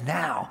says,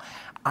 now,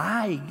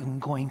 I am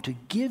going to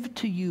give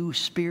to you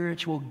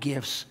spiritual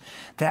gifts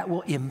that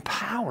will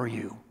empower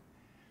you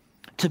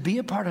to be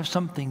a part of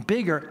something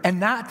bigger and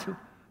not to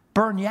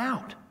burn you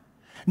out.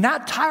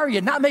 Not tire you,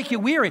 not make you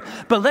weary,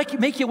 but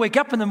make you wake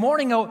up in the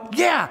morning and go,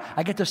 yeah,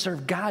 I get to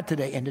serve God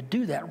today, and to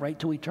do that right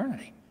to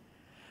eternity.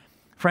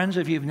 Friends,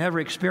 if you've never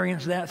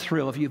experienced that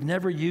thrill, if you've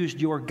never used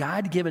your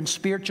God-given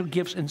spiritual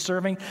gifts in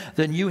serving,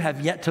 then you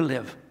have yet to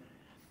live.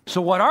 So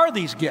what are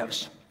these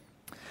gifts?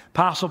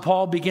 Apostle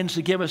Paul begins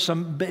to give us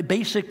some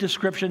basic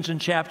descriptions in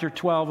chapter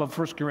 12 of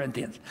 1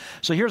 Corinthians.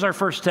 So here's our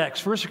first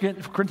text, 1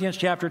 Corinthians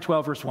chapter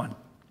 12, verse 1.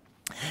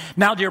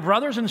 Now, dear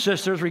brothers and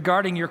sisters,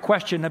 regarding your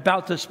question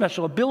about the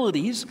special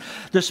abilities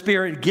the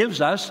Spirit gives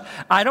us,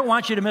 I don't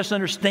want you to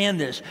misunderstand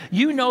this.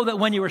 You know that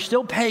when you were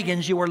still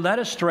pagans, you were led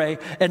astray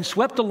and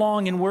swept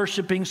along in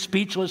worshiping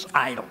speechless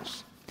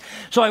idols.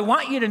 So I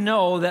want you to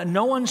know that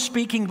no one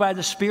speaking by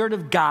the Spirit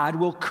of God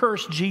will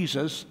curse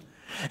Jesus,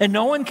 and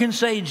no one can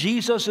say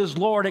Jesus is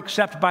Lord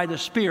except by the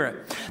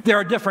Spirit. There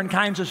are different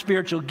kinds of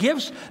spiritual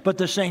gifts, but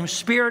the same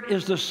Spirit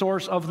is the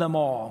source of them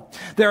all.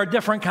 There are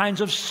different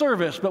kinds of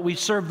service, but we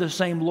serve the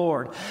same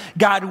Lord.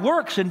 God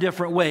works in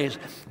different ways,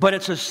 but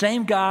it's the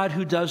same God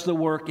who does the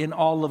work in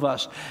all of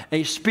us.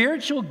 A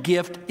spiritual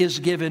gift is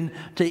given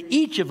to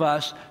each of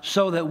us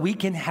so that we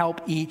can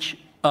help each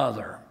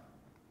other.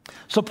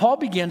 So Paul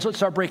begins, let's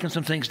start breaking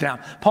some things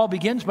down. Paul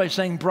begins by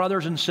saying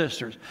brothers and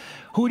sisters.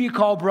 Who do you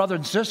call brothers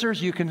and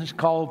sisters? You can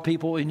call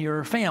people in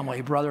your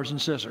family brothers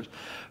and sisters.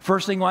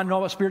 First thing you want to know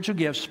about spiritual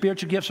gifts.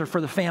 Spiritual gifts are for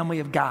the family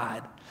of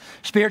God.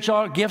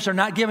 Spiritual gifts are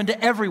not given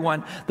to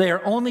everyone. They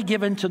are only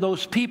given to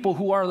those people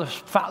who are the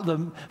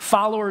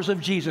followers of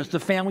Jesus, the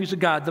families of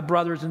God, the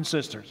brothers and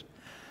sisters.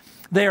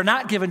 They are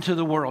not given to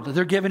the world.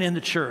 They're given in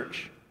the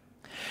church.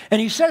 And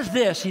he says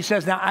this, he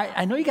says, now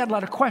I know you got a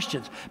lot of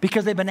questions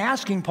because they've been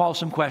asking Paul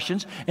some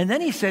questions. And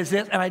then he says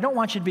this, and I don't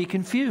want you to be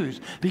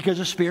confused because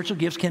the spiritual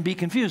gifts can be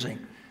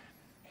confusing.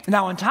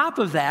 Now, on top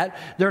of that,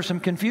 there's some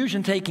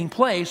confusion taking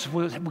place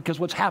because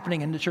what's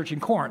happening in the church in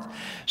Corinth.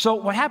 So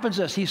what happens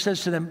is he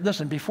says to them,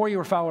 listen, before you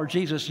were a follower of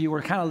Jesus, you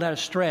were kind of led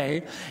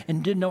astray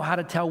and didn't know how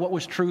to tell what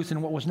was truth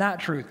and what was not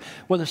truth.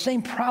 Well, the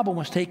same problem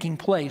was taking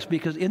place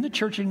because in the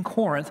church in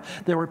Corinth,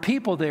 there were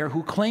people there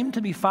who claimed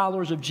to be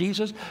followers of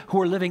Jesus who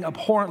were living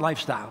abhorrent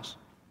lifestyles.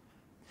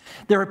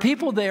 There were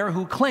people there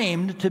who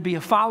claimed to be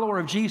a follower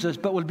of Jesus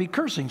but would be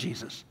cursing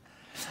Jesus.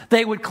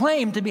 They would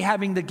claim to be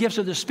having the gifts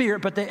of the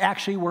Spirit, but they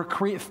actually were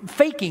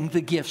faking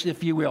the gifts,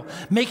 if you will,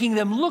 making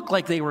them look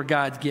like they were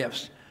God's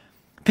gifts.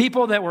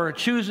 People that were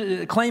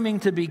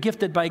claiming to be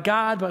gifted by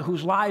God, but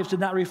whose lives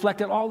did not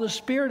reflect at all the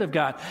Spirit of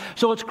God.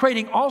 So it's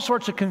creating all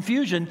sorts of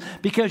confusion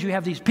because you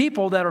have these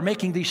people that are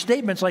making these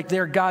statements like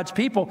they're God's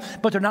people,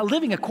 but they're not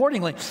living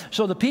accordingly.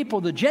 So the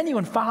people, the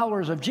genuine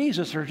followers of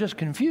Jesus, are just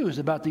confused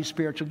about these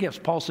spiritual gifts.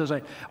 Paul says,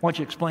 I want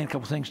you to explain a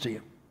couple things to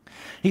you.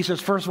 He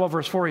says, first of all,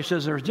 verse 4, he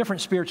says there's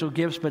different spiritual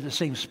gifts, but the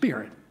same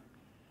Spirit.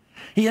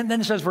 Then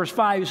he says, verse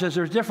 5, he says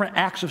there's different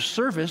acts of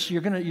service.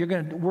 You're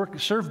going to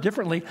serve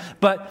differently,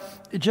 but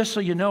just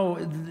so you know,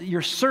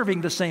 you're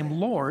serving the same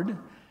Lord,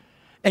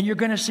 and you're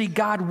going to see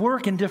God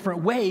work in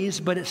different ways,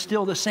 but it's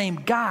still the same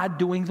God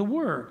doing the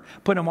work.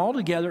 Put them all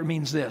together, it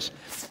means this.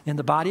 In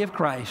the body of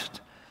Christ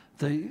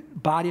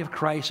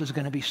is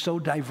going to be so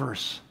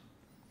diverse.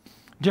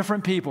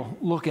 Different people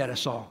look at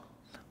us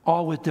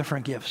all with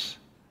different gifts.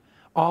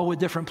 All with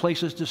different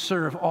places to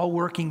serve, all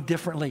working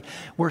differently.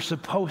 We're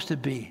supposed to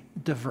be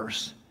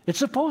diverse. It's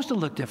supposed to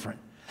look different.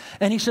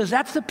 And he says,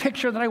 that's the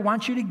picture that I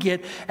want you to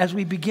get as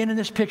we begin in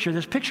this picture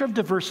of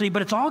diversity,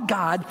 but it's all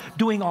God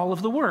doing all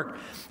of the work.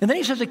 And then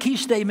he says a key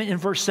statement in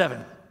verse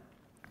 7.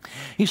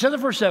 He says in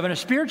verse 7, a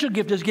spiritual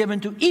gift is given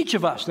to each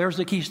of us. There's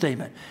the key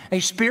statement. A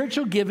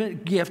spiritual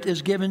gift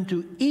is given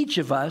to each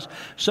of us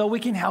so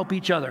we can help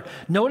each other.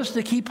 Notice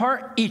the key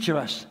part, each of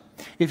us.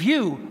 If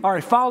you are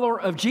a follower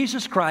of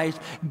Jesus Christ,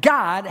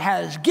 God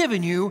has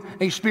given you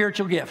a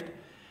spiritual gift.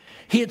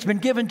 It's been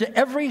given to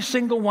every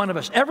single one of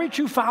us. Every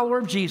true follower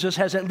of Jesus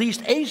has at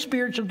least a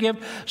spiritual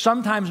gift,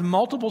 sometimes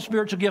multiple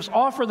spiritual gifts,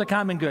 all for the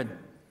common good.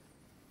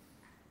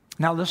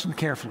 Now listen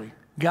carefully.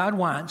 God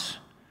wants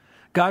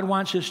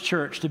His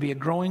church to be a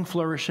growing,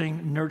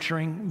 flourishing,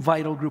 nurturing,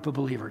 vital group of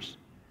believers.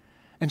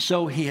 And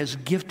so He has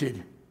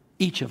gifted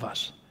each of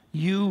us,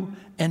 you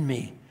and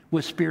me,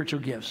 with spiritual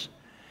gifts.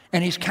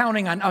 And He's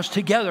counting on us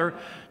together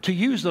to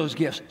use those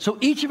gifts. So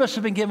each of us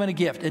have been given a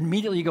gift.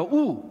 Immediately you go,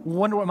 ooh,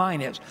 wonder what mine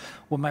is.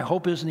 Well, my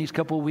hope is in these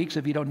couple of weeks,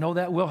 if you don't know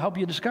that, we'll help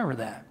you discover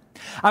that.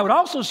 I would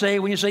also say,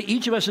 when you say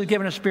each of us is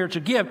given a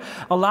spiritual gift,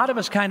 a lot of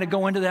us kind of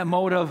go into that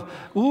mode of,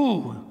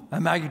 ooh,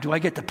 do I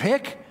get to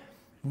pick?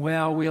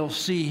 Well, we'll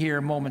see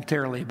here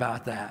momentarily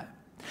about that.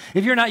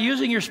 If you're not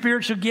using your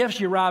spiritual gifts,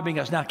 you're robbing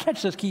us. Now,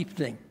 catch this key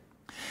thing.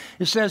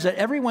 It says that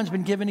everyone's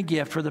been given a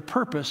gift for the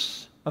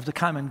purpose of the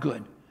common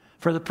good,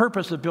 for the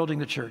purpose of building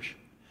the church.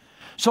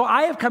 So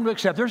I have come to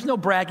accept, there's no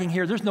bragging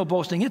here, there's no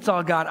boasting, it's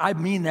all God. I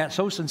mean that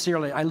so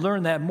sincerely. I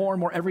learn that more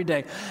and more every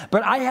day.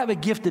 But I have a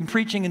gift in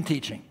preaching and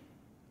teaching.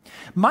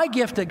 My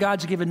gift that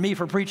God's given me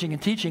for preaching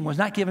and teaching was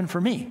not given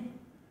for me.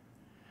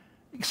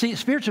 See,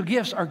 spiritual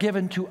gifts are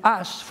given to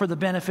us for the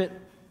benefit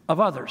of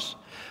others.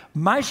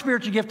 My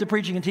spiritual gift of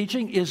preaching and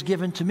teaching is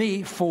given to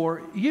me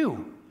for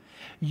you.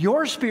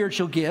 Your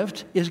spiritual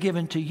gift is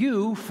given to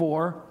you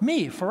for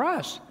me, for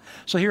us.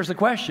 So here's the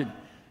question.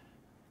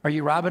 Are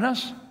you robbing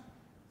us?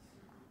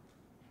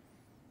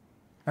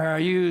 Are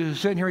you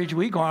sitting here each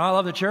week going, I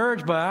love the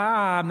church, but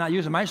I'm not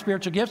using my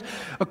spiritual gifts?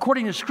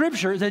 According to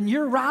Scripture, then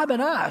you're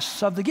robbing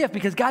us of the gift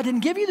because God didn't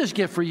give you this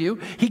gift for you.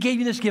 He gave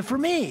you this gift for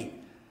me.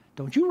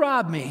 Don't you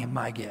rob me of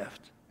my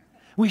gift.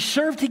 We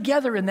serve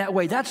together in that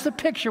way. That's the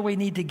picture we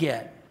need to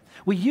get.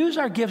 We use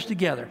our gifts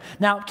together.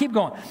 Now, keep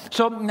going.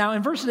 So now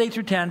in verses 8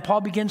 through 10,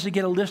 Paul begins to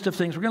get a list of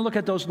things. We're going to look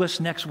at those lists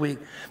next week.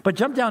 But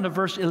jump down to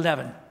verse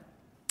 11.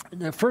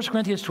 1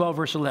 Corinthians 12,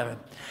 verse 11.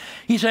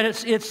 He said,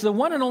 it's the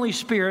one and only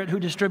Spirit who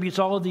distributes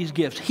all of these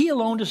gifts. He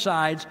alone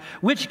decides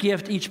which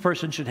gift each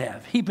person should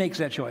have. He makes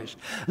that choice.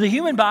 The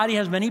human body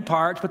has many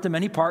parts, but the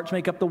many parts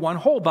make up the one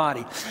whole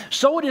body.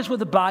 So it is with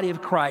the body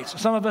of Christ.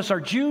 Some of us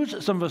are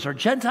Jews, some of us are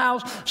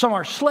Gentiles, some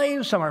are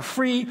slaves, some are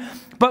free,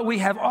 but we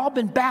have all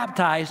been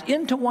baptized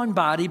into one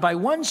body by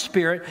one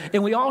Spirit,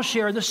 and we all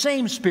share the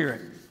same Spirit.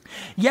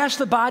 Yes,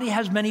 the body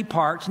has many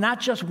parts, not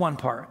just one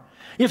part.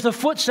 If the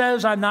foot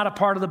says, I'm not a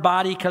part of the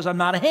body because I'm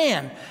not a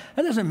hand,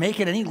 that doesn't make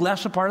it any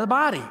less a part of the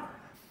body.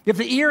 If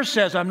the ear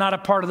says, I'm not a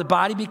part of the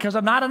body because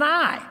I'm not an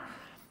eye,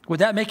 would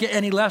that make it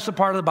any less a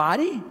part of the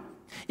body?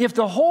 If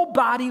the whole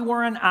body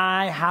were an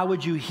eye, how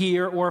would you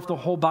hear? Or if the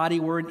whole body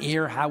were an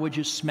ear, how would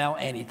you smell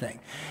anything?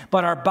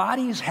 But our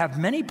bodies have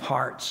many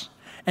parts,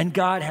 and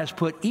God has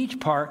put each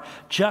part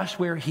just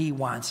where He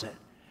wants it.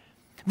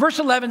 Verse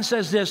 11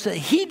 says this, that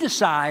He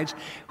decides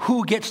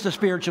who gets the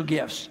spiritual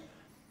gifts.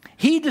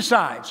 He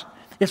decides.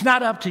 It's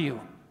not up to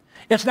you.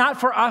 It's not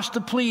for us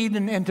to plead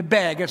and to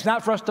beg. It's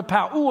not for us to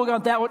pout. Oh, I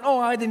got that one. Oh,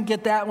 I didn't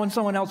get that one.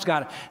 Someone else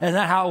got it. And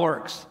that's how it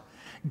works.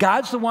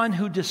 God's the one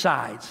who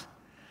decides.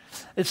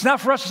 It's not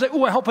for us to say,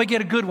 oh, I hope I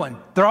get a good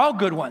one. They're all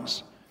good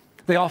ones.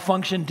 They all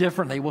function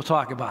differently. We'll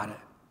talk about it.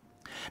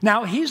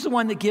 Now, he's the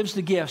one that gives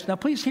the gifts. Now,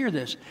 please hear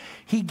this.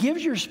 He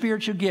gives your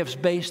spiritual gifts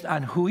based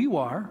on who you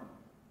are,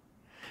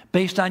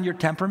 based on your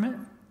temperament,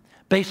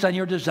 based on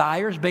your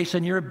desires, based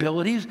on your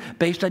abilities,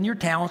 based on your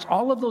talents,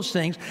 all of those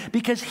things,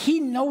 because he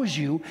knows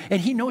you,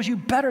 and he knows you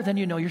better than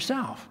you know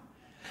yourself.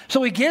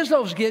 So he gives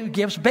those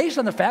gifts based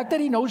on the fact that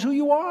he knows who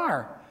you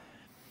are.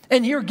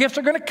 And your gifts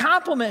are going to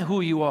complement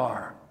who you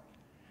are.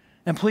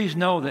 And please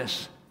know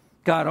this,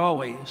 God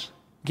always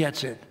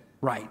gets it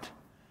right.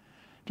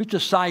 Just a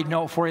side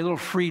note for you, a little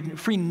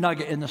free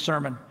nugget in the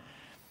sermon.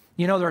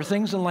 You know, there are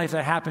things in life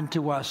that happen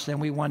to us, and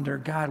we wonder,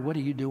 God, what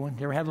are you doing?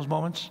 You ever have those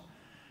moments?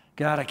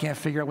 God, I can't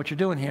figure out what you're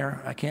doing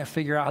here. I can't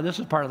figure out how this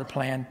is part of the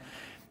plan.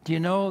 Do you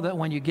know that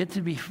when you get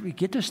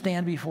to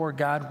stand before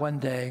God one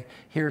day,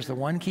 here's the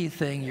one key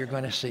thing you're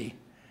going to see.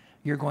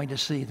 You're going to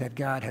see that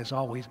God has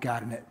always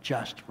gotten it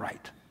just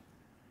right.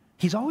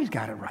 He's always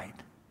got it right.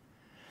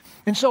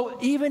 And so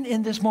even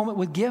in this moment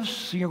with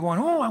gifts, you're going,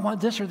 oh, I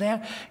want this or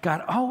that.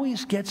 God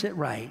always gets it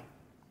right.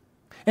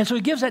 And so he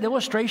gives that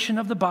illustration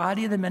of the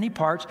body and the many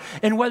parts.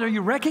 And whether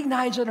you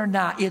recognize it or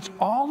not, it's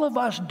all of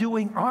us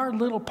doing our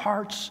little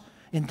parts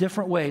in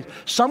different ways.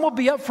 Some will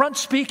be up front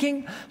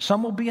speaking.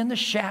 Some will be in the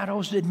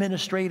shadows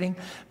administrating.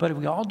 But if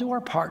we all do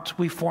our parts,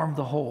 we form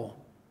the whole.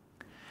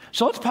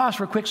 So let's pause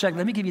for a quick second.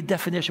 Let me give you a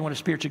definition of what a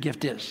spiritual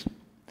gift is.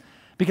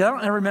 Because I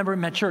don't ever remember in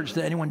my church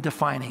that anyone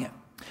defining it.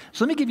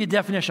 So let me give you a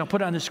definition. I'll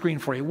put it on the screen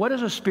for you. What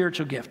is a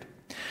spiritual gift?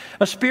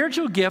 A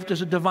spiritual gift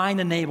is a divine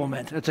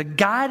enablement. It's a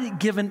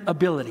God-given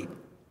ability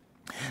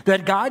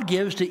that God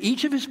gives to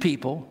each of his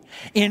people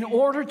in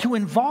order to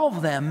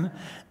involve them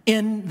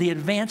in the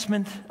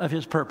advancement of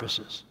his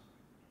purposes.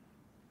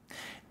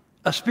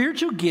 A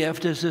spiritual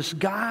gift is this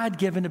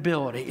God-given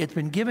ability. It's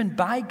been given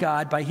by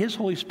God, by his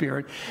Holy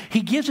Spirit.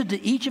 He gives it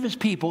to each of his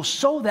people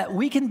so that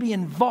we can be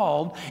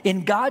involved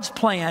in God's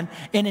plan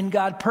and in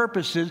God's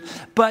purposes,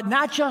 but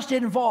not just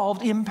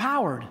involved,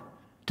 empowered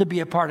to be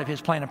a part of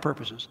his plan and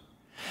purposes.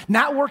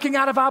 Not working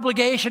out of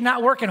obligation,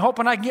 not working,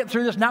 hoping I can get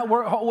through this, not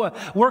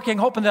working,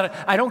 hoping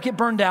that I don't get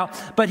burned out,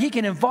 but he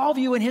can involve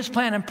you in his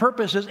plan and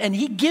purposes, and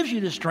he gives you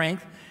the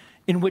strength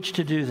in which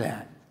to do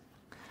that.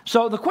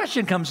 So the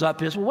question comes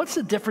up is, well, what's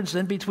the difference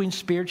then between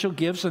spiritual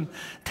gifts and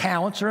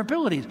talents or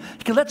abilities?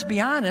 Because let's be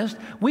honest,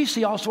 we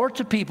see all sorts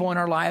of people in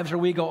our lives where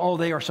we go, oh,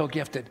 they are so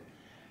gifted.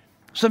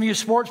 Some of you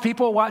sports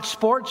people watch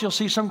sports, you'll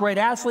see some great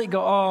athlete,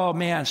 go, oh,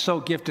 man, so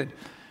gifted.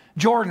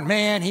 Jordan,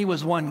 man, he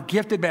was one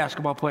gifted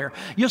basketball player.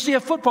 You'll see a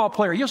football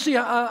player. You'll see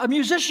a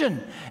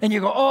musician, and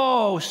you go,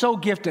 oh, so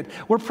gifted.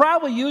 We're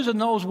probably using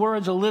those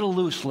words a little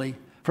loosely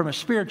from a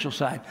spiritual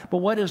side, but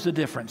what is the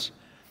difference?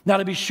 Now,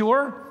 to be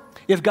sure,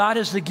 if God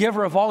is the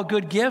giver of all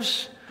good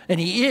gifts, and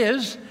he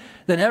is,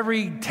 then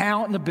every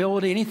talent and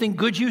ability, anything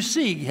good you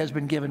see has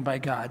been given by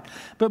God.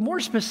 But more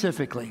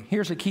specifically,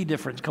 here's a key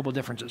difference, a couple of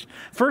differences.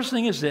 First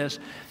thing is this,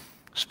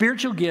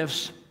 spiritual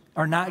gifts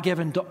are not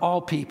given to all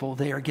people.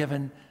 They are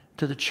given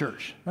to the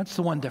church. That's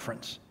the one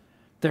difference.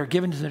 They're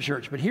given to the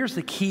church. But here's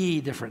the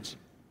key difference.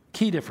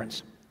 Key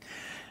difference.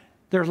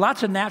 There are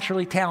lots of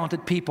naturally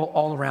talented people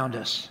all around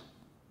us.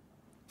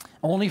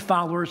 Only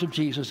followers of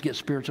Jesus get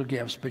spiritual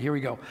gifts. But here we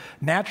go.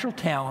 Natural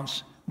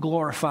talents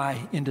glorify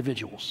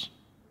individuals.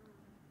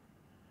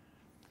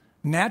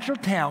 Natural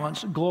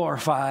talents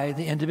glorify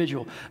the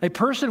individual. A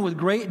person with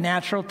great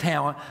natural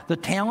talent, the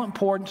talent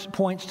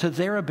points to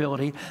their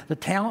ability, the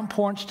talent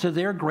points to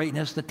their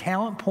greatness, the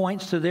talent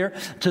points to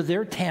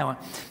their talent.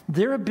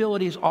 Their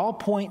abilities all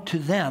point to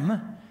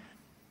them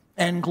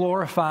and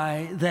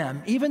glorify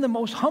them. Even the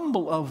most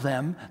humble of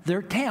them,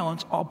 their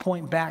talents all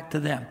point back to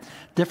them.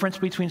 Difference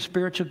between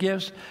spiritual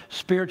gifts,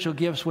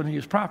 when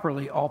used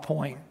properly, all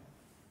point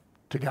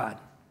to God.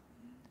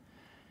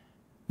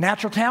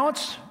 Natural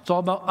talents, it's all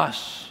about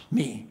us,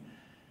 me.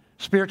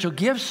 Spiritual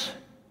gifts,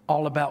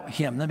 all about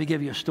him. Let me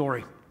give you a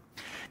story.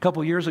 A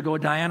couple years ago,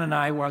 Diane and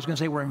I,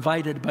 were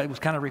invited, but it was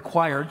kind of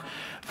required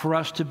for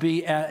us to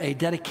be at a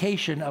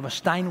dedication of a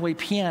Steinway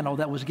piano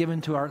that was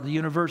given to the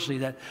university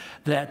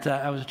that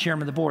I was the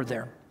chairman of the board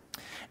there.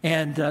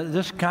 And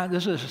this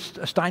is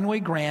a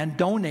Steinway Grand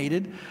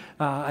donated.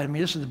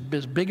 This is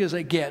as big as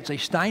it gets. A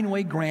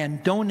Steinway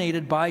Grand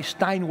donated by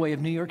Steinway of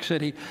New York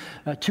City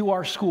to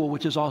our school,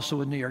 which is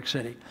also in New York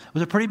City. It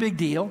was a pretty big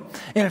deal.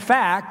 And in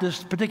fact,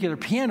 this particular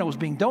piano was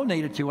being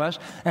donated to us.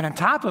 And on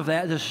top of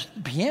that, this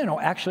piano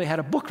actually had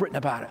a book written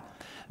about it.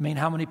 I mean,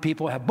 how many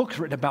people have books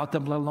written about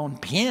them, let alone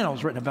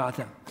pianos written about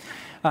them?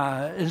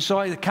 And so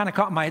it kind of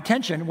caught my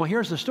attention. Well,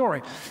 here's the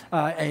story.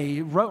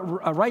 A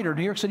writer,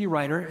 New York City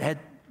writer, had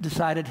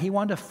decided he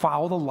wanted to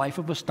follow the life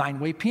of a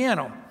Steinway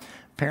piano.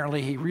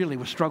 Apparently, he really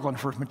was struggling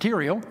for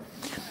material.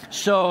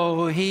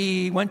 So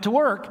he went to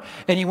work,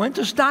 and he went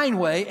to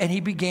Steinway, and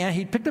he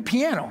picked a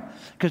piano.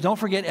 Because don't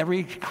forget,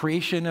 every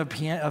creation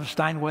of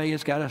Steinway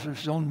has got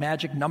its own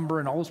magic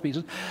number and all those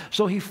pieces.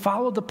 So he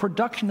followed the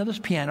production of this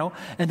piano,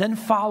 and then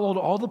followed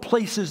all the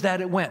places that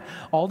it went,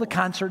 all the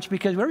concerts.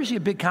 Because whenever you see a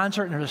big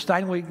concert and there's a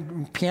Steinway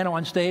piano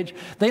on stage,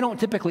 they don't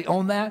typically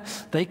own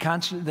that. They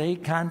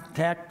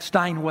contact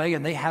Steinway,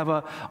 and they have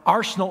an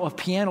arsenal of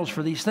pianos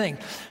for these things.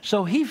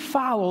 So he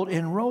followed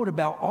and wrote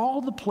about all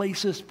the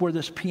places where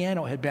this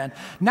piano had been,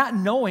 not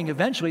knowing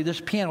eventually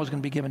this piano was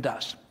going to be given to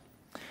us.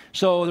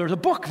 So there's a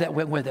book that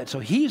went with it. So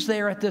he's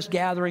there at this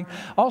gathering.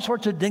 All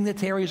sorts of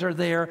dignitaries are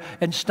there.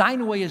 And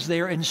Steinway is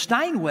there. And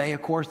Steinway,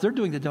 of course, they're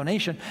doing the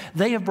donation.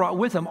 They have brought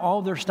with them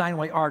all their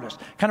Steinway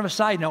artists. Kind of a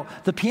side note,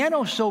 the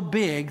piano is so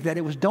big that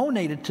it was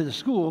donated to the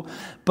school,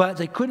 but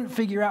they couldn't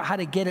figure out how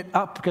to get it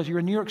up because you're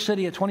in New York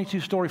City, a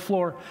 22-story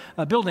floor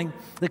building.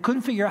 They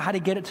couldn't figure out how to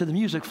get it to the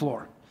music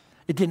floor.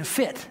 It didn't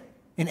fit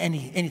in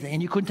anything,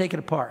 and you couldn't take it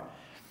apart.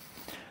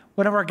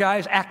 One of our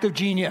guys, active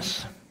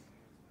genius,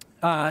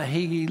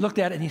 he looked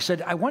at it and he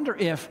said, I wonder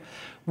if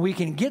we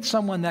can get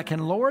someone that can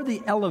lower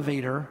the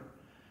elevator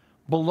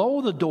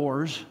below the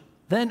doors,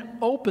 then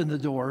open the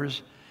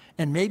doors,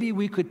 and maybe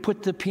we could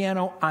put the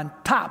piano on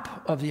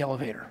top of the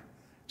elevator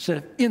instead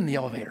of in the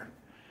elevator.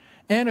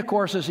 And of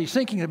course, as he's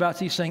thinking about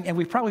these things, and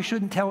we probably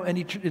shouldn't tell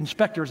any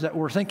inspectors that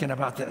we're thinking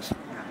about this.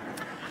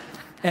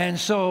 And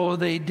so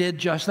they did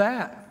just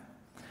that.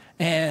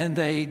 And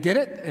they did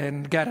it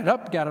and got it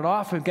up, got it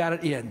off, and got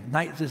it in.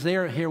 Night is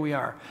there, here we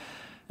are.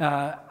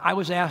 I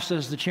was asked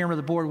as the chairman of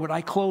the board, would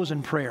I close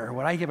in prayer?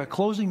 Would I give a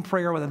closing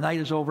prayer when the night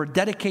is over,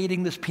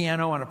 dedicating this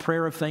piano on a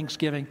prayer of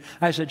thanksgiving?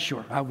 I said,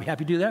 sure, I'll be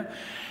happy to do that.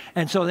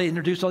 And so they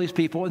introduced all these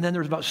people, and then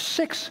there's about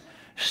 6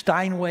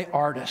 Steinway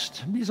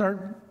artists. These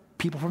are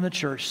people from the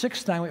church. 6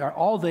 Steinway are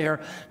all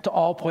there to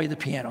all play the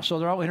piano. So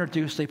they're all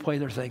introduced, they play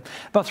their thing.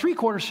 About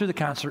 3/4 through the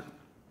concert,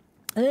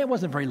 and it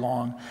wasn't very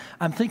long,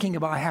 I'm thinking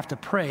about I have to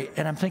pray,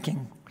 and I'm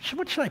thinking,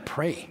 what should I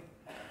pray?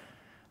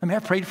 I mean,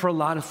 I've prayed for a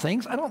lot of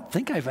things. I don't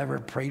think I've ever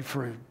prayed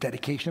for a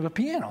dedication of a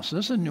piano, so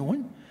this is a new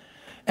one.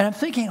 And I'm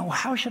thinking, well,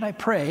 how should I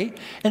pray?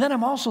 And then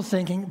I'm also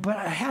thinking, but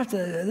I have to,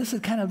 this is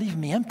kind of leaving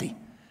me empty.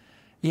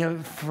 You know,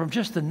 from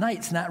just the night,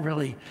 it's not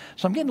really,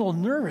 so I'm getting a little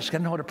nervous, got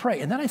to know how to pray.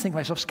 And then I think to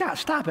myself, Scott,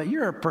 stop it,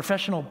 you're a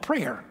professional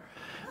prayer.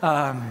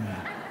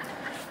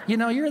 You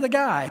know, you're the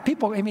guy.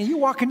 People, I mean, you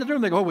walk into the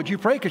room, they go, oh, would you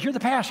pray? Because you're the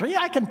pastor. Yeah,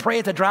 I can pray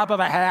at the drop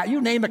of a hat.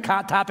 You name a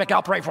topic,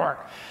 I'll pray for it.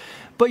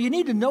 But you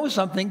need to know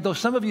something, though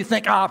some of you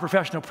think,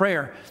 professional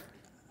prayer.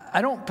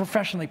 I don't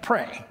professionally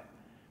pray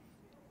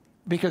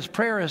because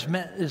prayer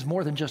is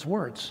more than just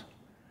words.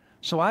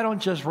 So I don't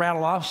just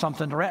rattle off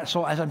something.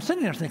 So as I'm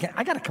sitting there thinking,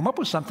 I got to come up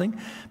with something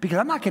because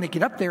I'm not going to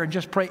get up there and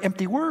just pray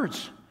empty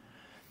words.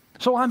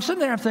 So I'm sitting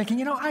there, I'm thinking,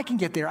 you know, I can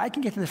get there. I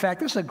can get to the fact,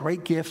 this is a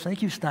great gift.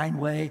 Thank you,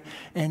 Steinway.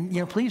 And,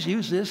 you know, please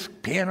use this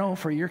piano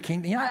for your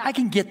kingdom. You know, I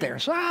can get there.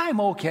 So I'm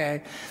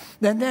okay.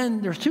 And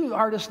then there's 2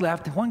 artists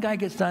left. One guy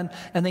gets done,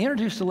 and they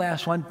introduce the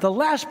last one. The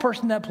last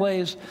person that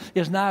plays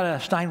is not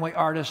a Steinway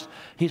artist.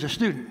 He's a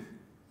student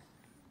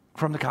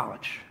from the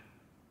college.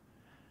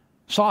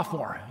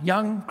 Sophomore,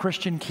 young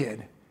Christian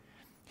kid.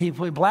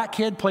 Black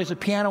kid plays a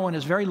piano in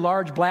his very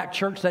large black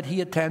church that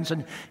he attends,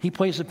 and he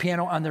plays the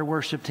piano on their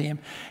worship team.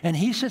 And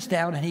he sits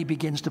down and he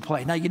begins to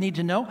play. Now, you need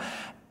to know,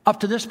 up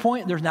to this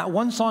point, there's not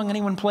one song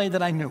anyone played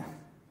that I knew.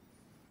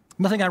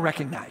 Nothing I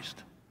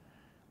recognized.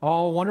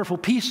 All wonderful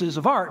pieces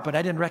of art, but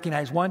I didn't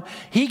recognize one.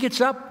 He gets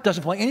up,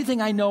 doesn't play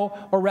anything I know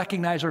or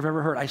recognize or have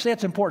ever heard. I say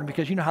it's important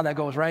because you know how that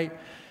goes, right?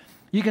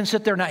 You can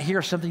sit there and not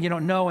hear something you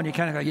don't know, and you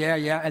kind of go,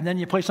 yeah, and then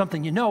you play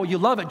something you know. You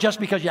love it just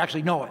because you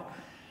actually know it.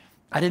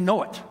 I didn't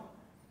know it.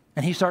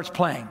 And he starts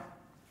playing.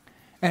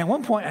 And at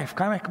one point, I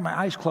kind of my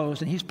eyes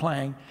closed, and he's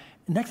playing.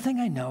 Next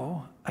thing I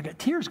know, I got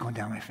tears going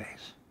down my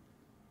face.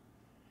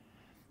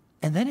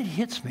 And then it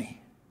hits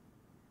me.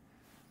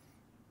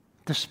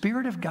 The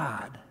Spirit of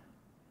God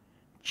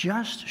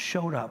just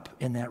showed up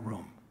in that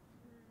room.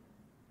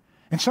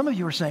 And some of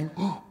you are saying,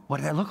 oh, what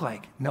did that look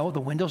like? No, the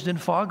windows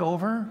didn't fog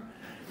over.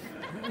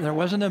 There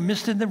wasn't a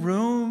mist in the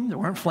room. There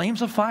weren't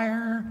flames of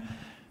fire.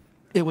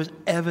 It was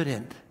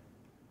evident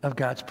of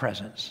God's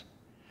presence.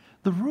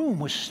 The room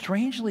was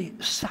strangely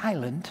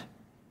silent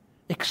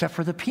except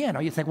for the piano.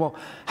 You think, well,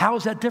 how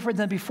is that different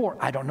than before?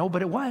 I don't know,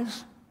 but it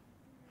was.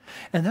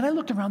 And then I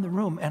looked around the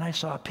room and I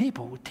saw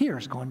people with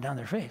tears going down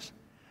their face.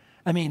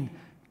 I mean,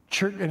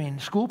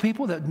 school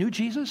people that knew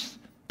Jesus,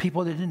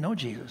 people that didn't know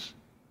Jesus.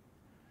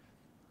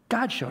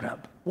 God showed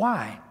up.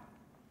 Why?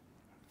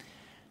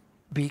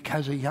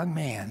 Because a young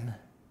man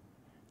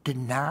did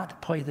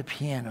not play the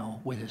piano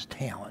with his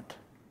talent,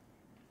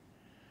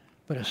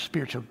 but a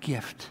spiritual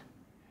gift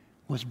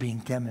was being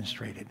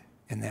demonstrated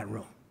in that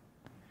room.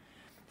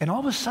 And all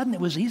of a sudden,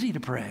 it was easy to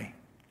pray.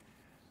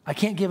 I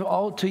can't give it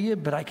all to you,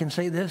 but I can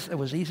say this. It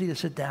was easy to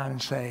sit down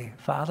and say,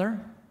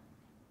 Father,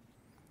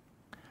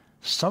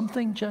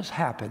 something just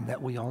happened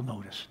that we all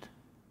noticed.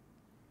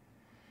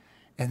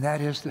 And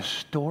that is the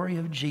story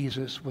of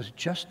Jesus was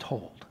just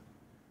told.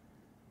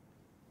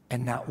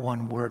 and not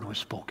one word was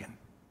spoken.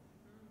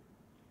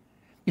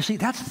 You see,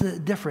 that's the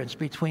difference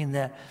between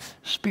the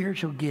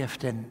spiritual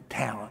gift and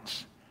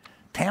talents.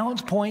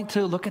 Talents point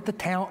to, look at the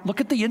talent,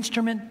 look at the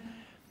instrument.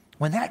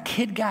 When that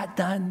kid got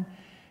done,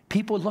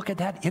 people look at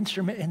that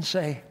instrument and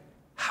say,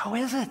 how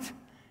is it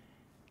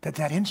that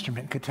that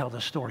instrument could tell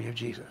the story of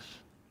Jesus?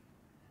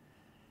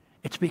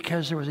 It's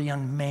because there was a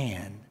young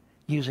man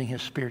using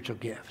his spiritual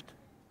gift.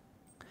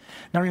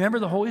 Now remember,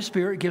 the Holy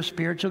Spirit gives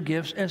spiritual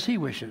gifts as he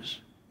wishes.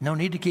 No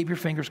need to keep your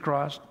fingers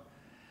crossed.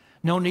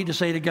 No need to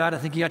say to God, I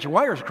think you got your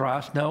wires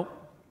crossed. No.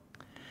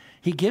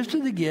 He gives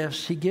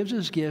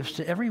his gifts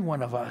to every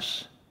one of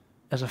us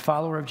as a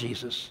follower of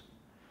Jesus.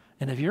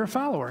 And if you're a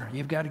follower,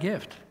 you've got a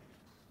gift.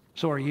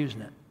 So are you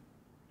using it?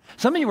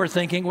 Some of you are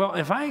thinking, well,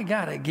 if I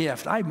got a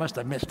gift, I must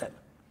have missed it.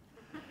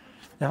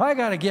 If I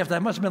got a gift, I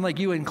must have been like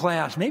you in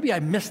class. Maybe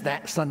I missed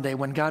that Sunday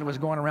when God was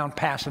going around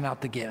passing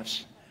out the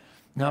gifts.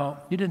 No,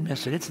 you didn't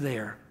miss it. It's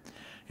there.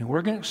 And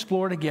we're going to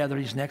explore together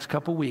these next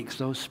couple weeks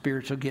those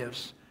spiritual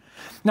gifts.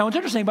 Now, what's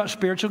interesting about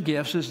spiritual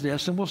gifts is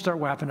this, and we'll start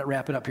wrapping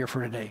it up here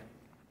for today.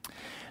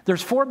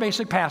 There's 4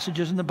 basic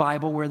passages in the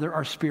Bible where there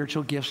are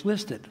spiritual gifts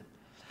listed.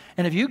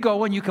 And if you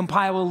go and you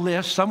compile a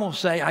list, some will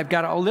say, I've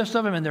got a list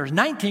of them, and there's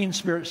 19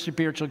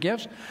 spiritual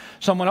gifts.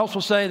 Someone else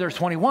will say there's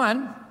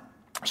 21.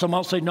 Some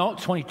else say, no,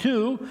 it's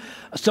 22.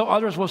 Still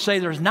others will say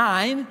there's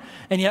 9.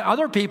 And yet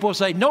other people will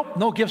say, nope,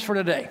 no gifts for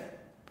today.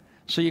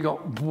 So you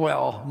go,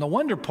 well, no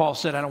wonder Paul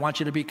said, I don't want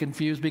you to be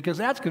confused, because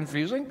that's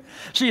confusing.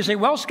 So you say,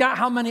 well, Scott,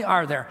 how many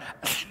are there?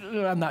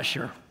 I'm not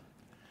sure.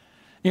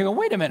 You go,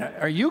 wait a minute,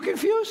 are you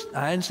confused?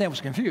 I didn't say I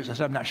was confused. I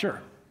said, I'm not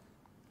sure.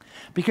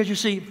 Because you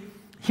see,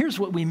 here's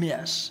what we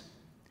miss.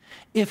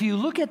 If you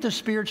look at the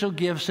spiritual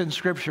gifts in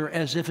Scripture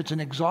as if it's an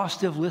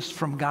exhaustive list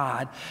from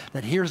God,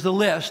 that here's the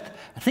list,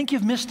 I think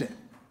you've missed it.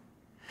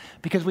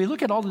 Because we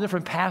look at all the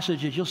different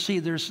passages, you'll see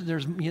there's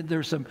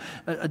some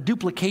a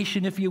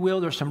duplication, if you will.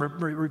 There's some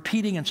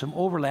repeating and some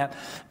overlap,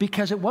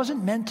 because it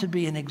wasn't meant to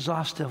be an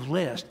exhaustive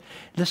list.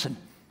 Listen,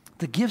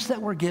 the gifts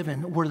that were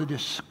given were the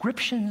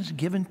descriptions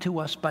given to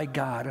us by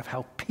God of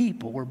how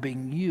people were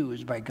being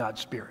used by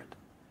God's Spirit.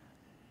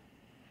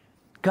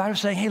 God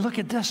is saying, hey, look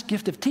at this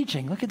gift of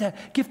teaching. Look at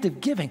that gift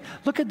of giving.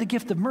 Look at the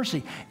gift of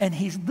mercy. And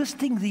he's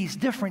listing these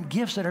different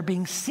gifts that are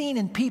being seen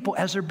in people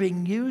as they're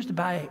being used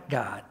by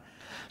God.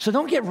 So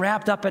don't get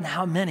wrapped up in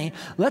how many.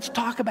 Let's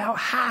talk about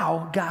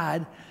how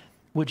God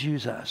would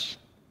use us.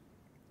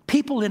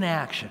 People in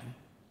action.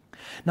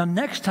 Now,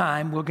 next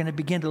time, we're going to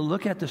begin to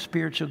look at the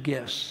spiritual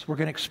gifts. We're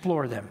going to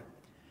explore them.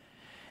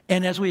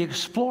 And as we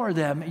explore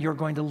them, you're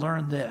going to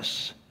learn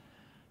this.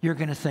 You're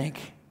going to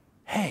think,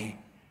 hey,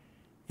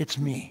 it's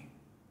me.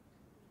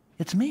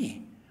 It's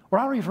me. Or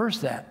I'll reverse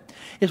that.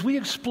 As we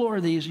explore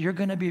these, you're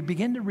going to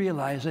begin to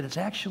realize that it's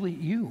actually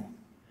you.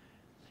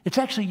 It's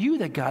actually you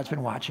that God's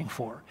been watching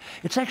for.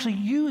 It's actually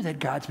you that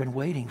God's been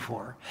waiting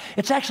for.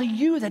 It's actually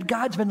you that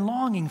God's been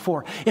longing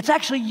for. It's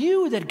actually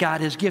you that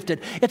God has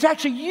gifted. It's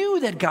actually you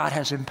that God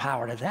has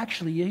empowered. It's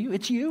actually you.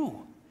 It's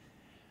you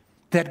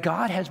that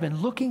God has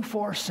been looking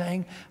for,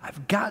 saying,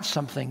 I've got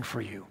something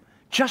for you,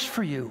 just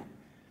for you,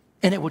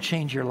 and it will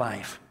change your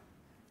life.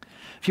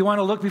 If you want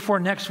to look before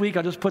next week,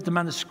 I'll just put them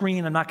on the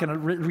screen. I'm not going to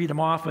read them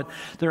off, but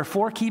there are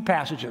 4 key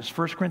passages: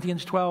 1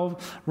 Corinthians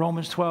 12,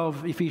 Romans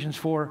 12, Ephesians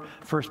 4,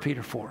 1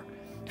 Peter 4.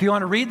 If you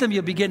want to read them,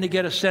 you'll begin to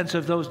get a sense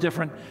of those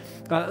different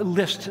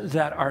lists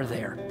that are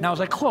there. Now,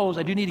 as I close,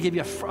 I do need to give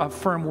you a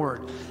firm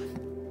word.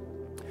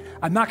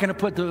 I'm not going to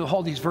put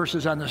all these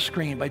verses on the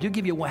screen, but I do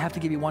have to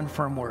give you one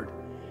firm word.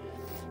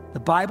 The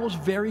Bible's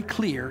very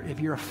clear.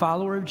 If you're a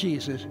follower of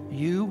Jesus,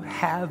 you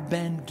have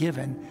been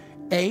given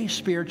a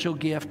spiritual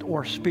gift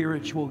or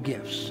spiritual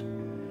gifts.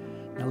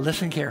 Now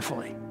listen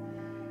carefully.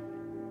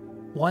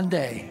 One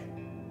day,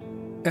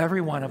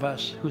 every one of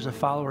us who's a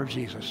follower of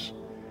Jesus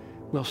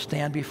will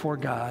stand before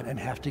God and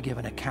have to give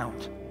an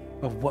account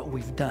of what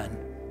we've done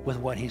with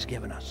what he's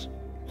given us.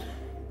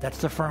 That's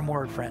the firm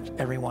word, friends,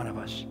 every one of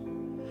us.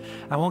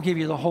 I won't give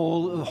you the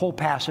whole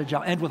passage.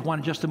 I'll end with one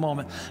in just a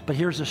moment, but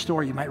here's the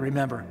story you might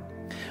remember.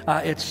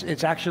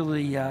 It's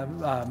actually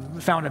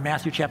found in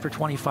Matthew chapter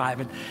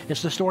 25. And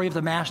it's the story of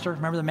the master.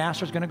 Remember, the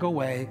master's going to go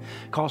away,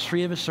 calls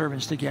 3 of his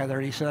servants together,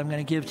 and he said, I'm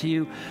going to give to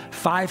you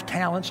 5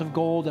 talents of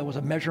gold. That was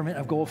a measurement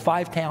of gold.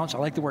 5 talents. I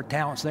like the word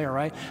talents there,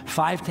 right?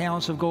 5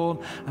 talents of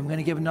gold. I'm going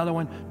to give another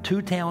one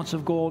 2 talents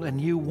of gold, and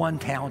you 1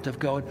 talent of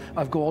gold.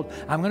 I'm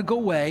going to go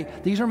away.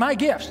 These are my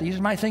gifts. These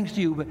are my things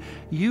to you, but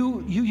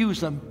you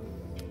use them.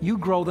 You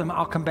grow them.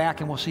 I'll come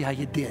back, and we'll see how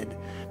you did.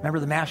 Remember,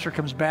 the master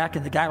comes back,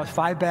 and the guy with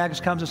 5 bags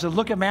comes and says,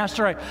 look at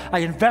master, I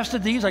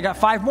invested these. I got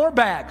 5 more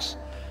bags.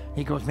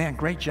 He goes, man,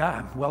 great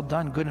job. Well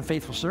done, good and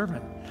faithful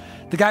servant.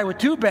 The guy with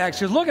 2 bags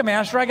says, look at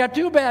master, I got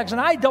 2 bags, and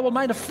I doubled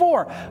mine to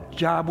 4.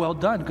 Job well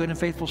done, good and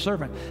faithful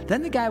servant.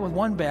 Then the guy with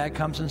 1 bag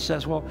comes and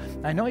says, well,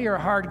 I know you're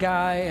a hard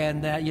guy,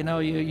 and that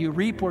you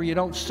reap where you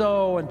don't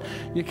sow, and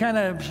you're kind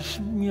of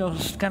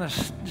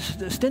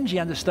stingy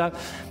on this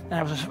stuff. And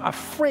I was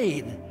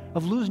afraid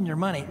of losing your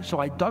money, so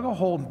I dug a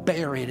hole and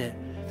buried it.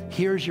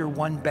 Here's your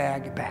 1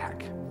 bag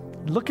back.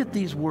 Look at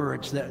these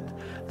words that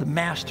the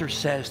master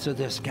says to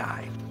this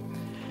guy.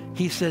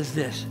 He says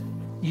this,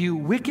 "You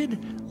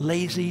wicked,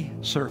 lazy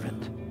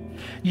servant.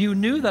 You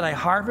knew that I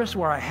harvest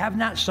where I have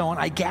not sown.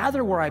 I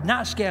gather where I have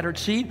not scattered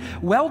seed.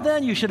 Well,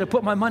 then you should have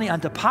put my money on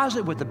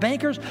deposit with the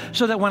bankers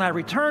so that when I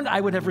returned, I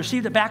would have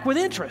received it back with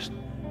interest.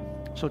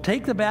 So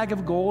take the bag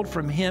of gold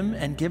from him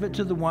and give it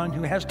to the one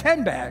who has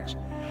 10 bags.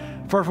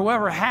 For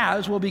whoever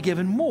has will be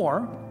given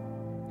more,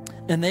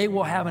 and they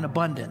will have an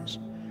abundance.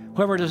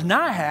 Whoever does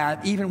not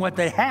have, even what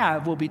they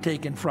have will be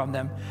taken from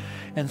them.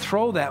 And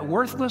throw that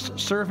worthless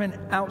servant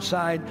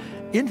outside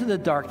into the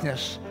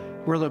darkness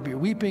where there'll be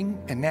weeping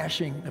and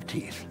gnashing of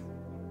teeth."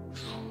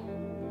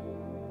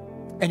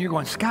 And you're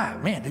going,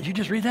 "Scott, man, did you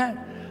just read that?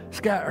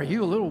 Scott, are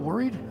you a little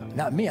worried?"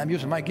 Not me. I'm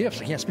using my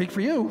gifts. I can't speak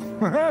for you.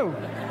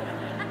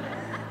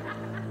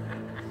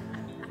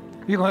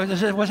 You're going, "Does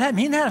that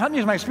mean that? If I'm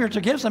using my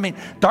spiritual gifts, I mean,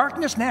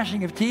 darkness,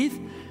 gnashing of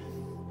teeth."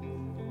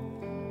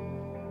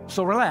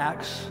 So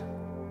relax.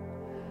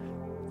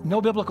 No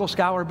biblical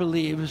scholar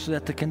believes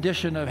that the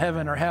condition of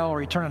heaven or hell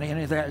or eternity,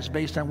 any of that, is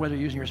based on whether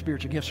you're using your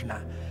spiritual gifts or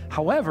not.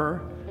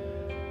 However,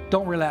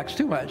 don't relax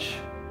too much,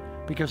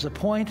 because the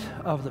point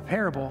of the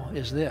parable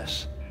is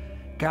this: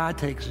 God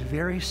takes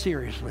very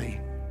seriously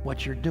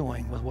what you're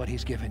doing with what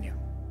he's given you.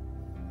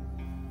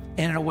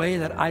 And in a way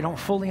that I don't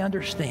fully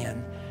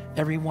understand,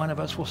 every one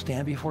of us will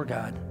stand before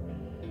God,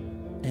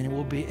 and it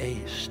will be a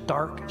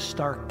stark,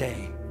 stark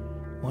day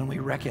when we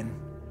reckon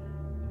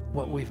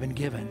what we've been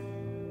given.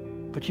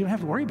 But you don't have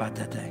to worry about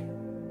that day.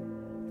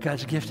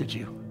 God's gifted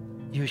you.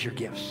 Use your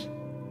gifts.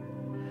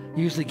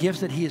 Use the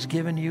gifts that he has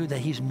given you, that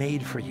he's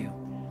made for you.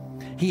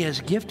 He has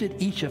gifted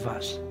each of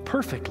us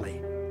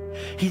perfectly.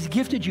 He's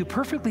gifted you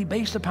perfectly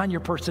based upon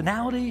your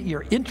personality,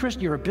 your interest,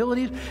 your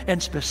abilities,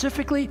 and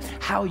specifically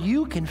how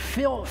you can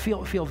feel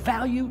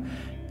value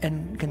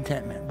and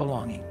contentment,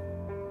 belonging.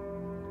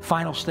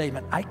 Final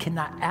statement: I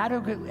cannot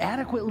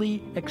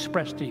adequately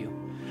express to you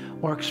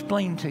or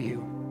explain to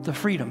you the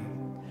freedom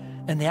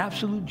and the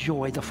absolute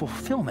joy, the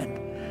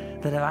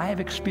fulfillment that I have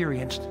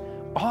experienced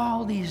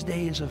all these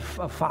days of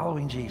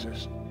following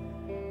Jesus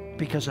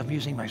because of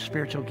using my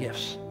spiritual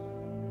gifts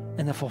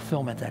and the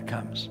fulfillment that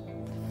comes.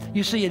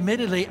 You see,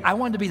 admittedly, I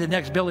wanted to be the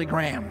next Billy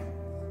Graham.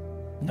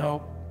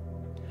 No.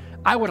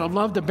 I would have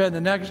loved to have been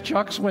the next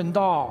Chuck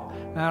Swindoll.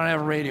 I don't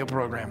have a radio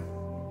program.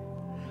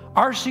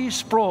 R.C.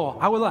 Sproul.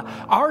 I would love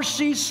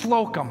R.C.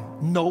 Slocum.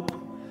 Nope.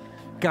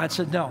 God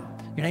said, no.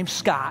 Your name's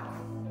Scott.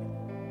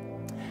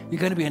 You're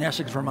going to be in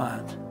Essex,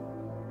 Vermont.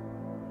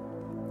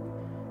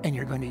 And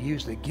you're going to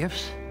use the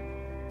gifts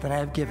that I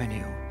have given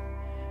you.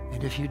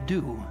 And if you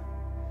do,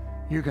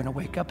 you're going to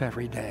wake up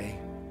every day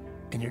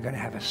and you're going to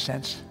have a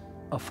sense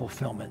of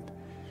fulfillment.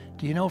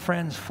 Do you know,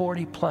 friends,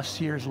 40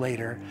 plus years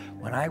later,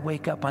 when I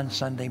wake up on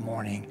Sunday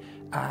morning,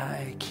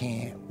 I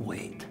can't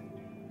wait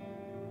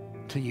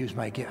to use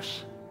my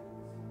gifts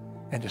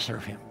and to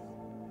serve him.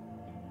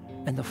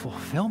 And the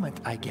fulfillment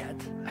I get,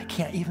 I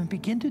can't even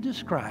begin to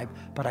describe,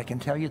 but I can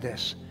tell you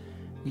this: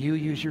 you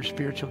use your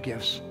spiritual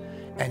gifts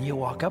and you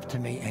walk up to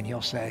me and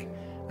you'll say,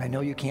 I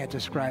know you can't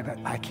describe it,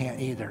 I can't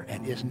either,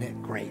 and isn't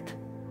it great?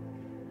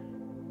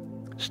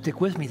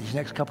 Stick with me these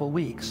next couple of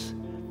weeks.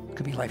 It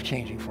could be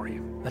life-changing for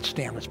you. Let's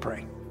stand, let's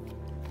pray.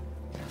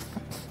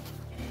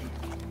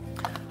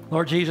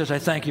 Lord Jesus, I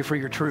thank you for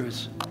your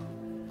truths.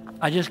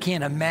 I just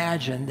can't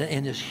imagine that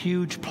in this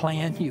huge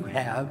plan you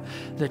have,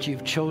 that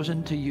you've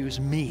chosen to use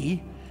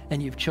me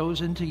and you've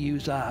chosen to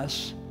use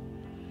us.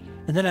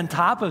 And then on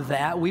top of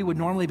that, we would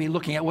normally be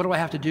looking at, what do I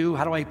have to do?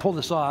 How do I pull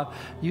this off?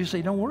 You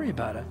say, don't worry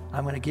about it.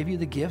 I'm going to give you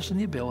the gifts and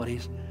the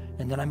abilities,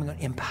 and then I'm going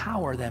to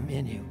empower them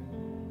in you.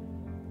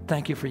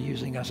 Thank you for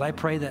using us. I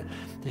pray that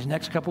these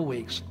next couple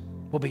weeks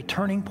will be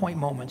turning point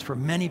moments for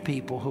many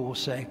people who will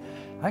say,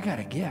 I got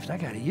a gift, I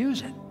got to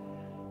use it.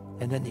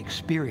 And then the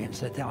experience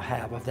that they'll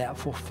have of that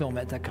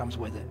fulfillment that comes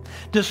with it.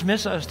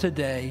 Dismiss us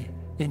today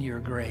in your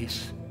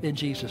grace. In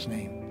Jesus'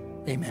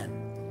 name, amen.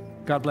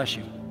 God bless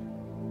you.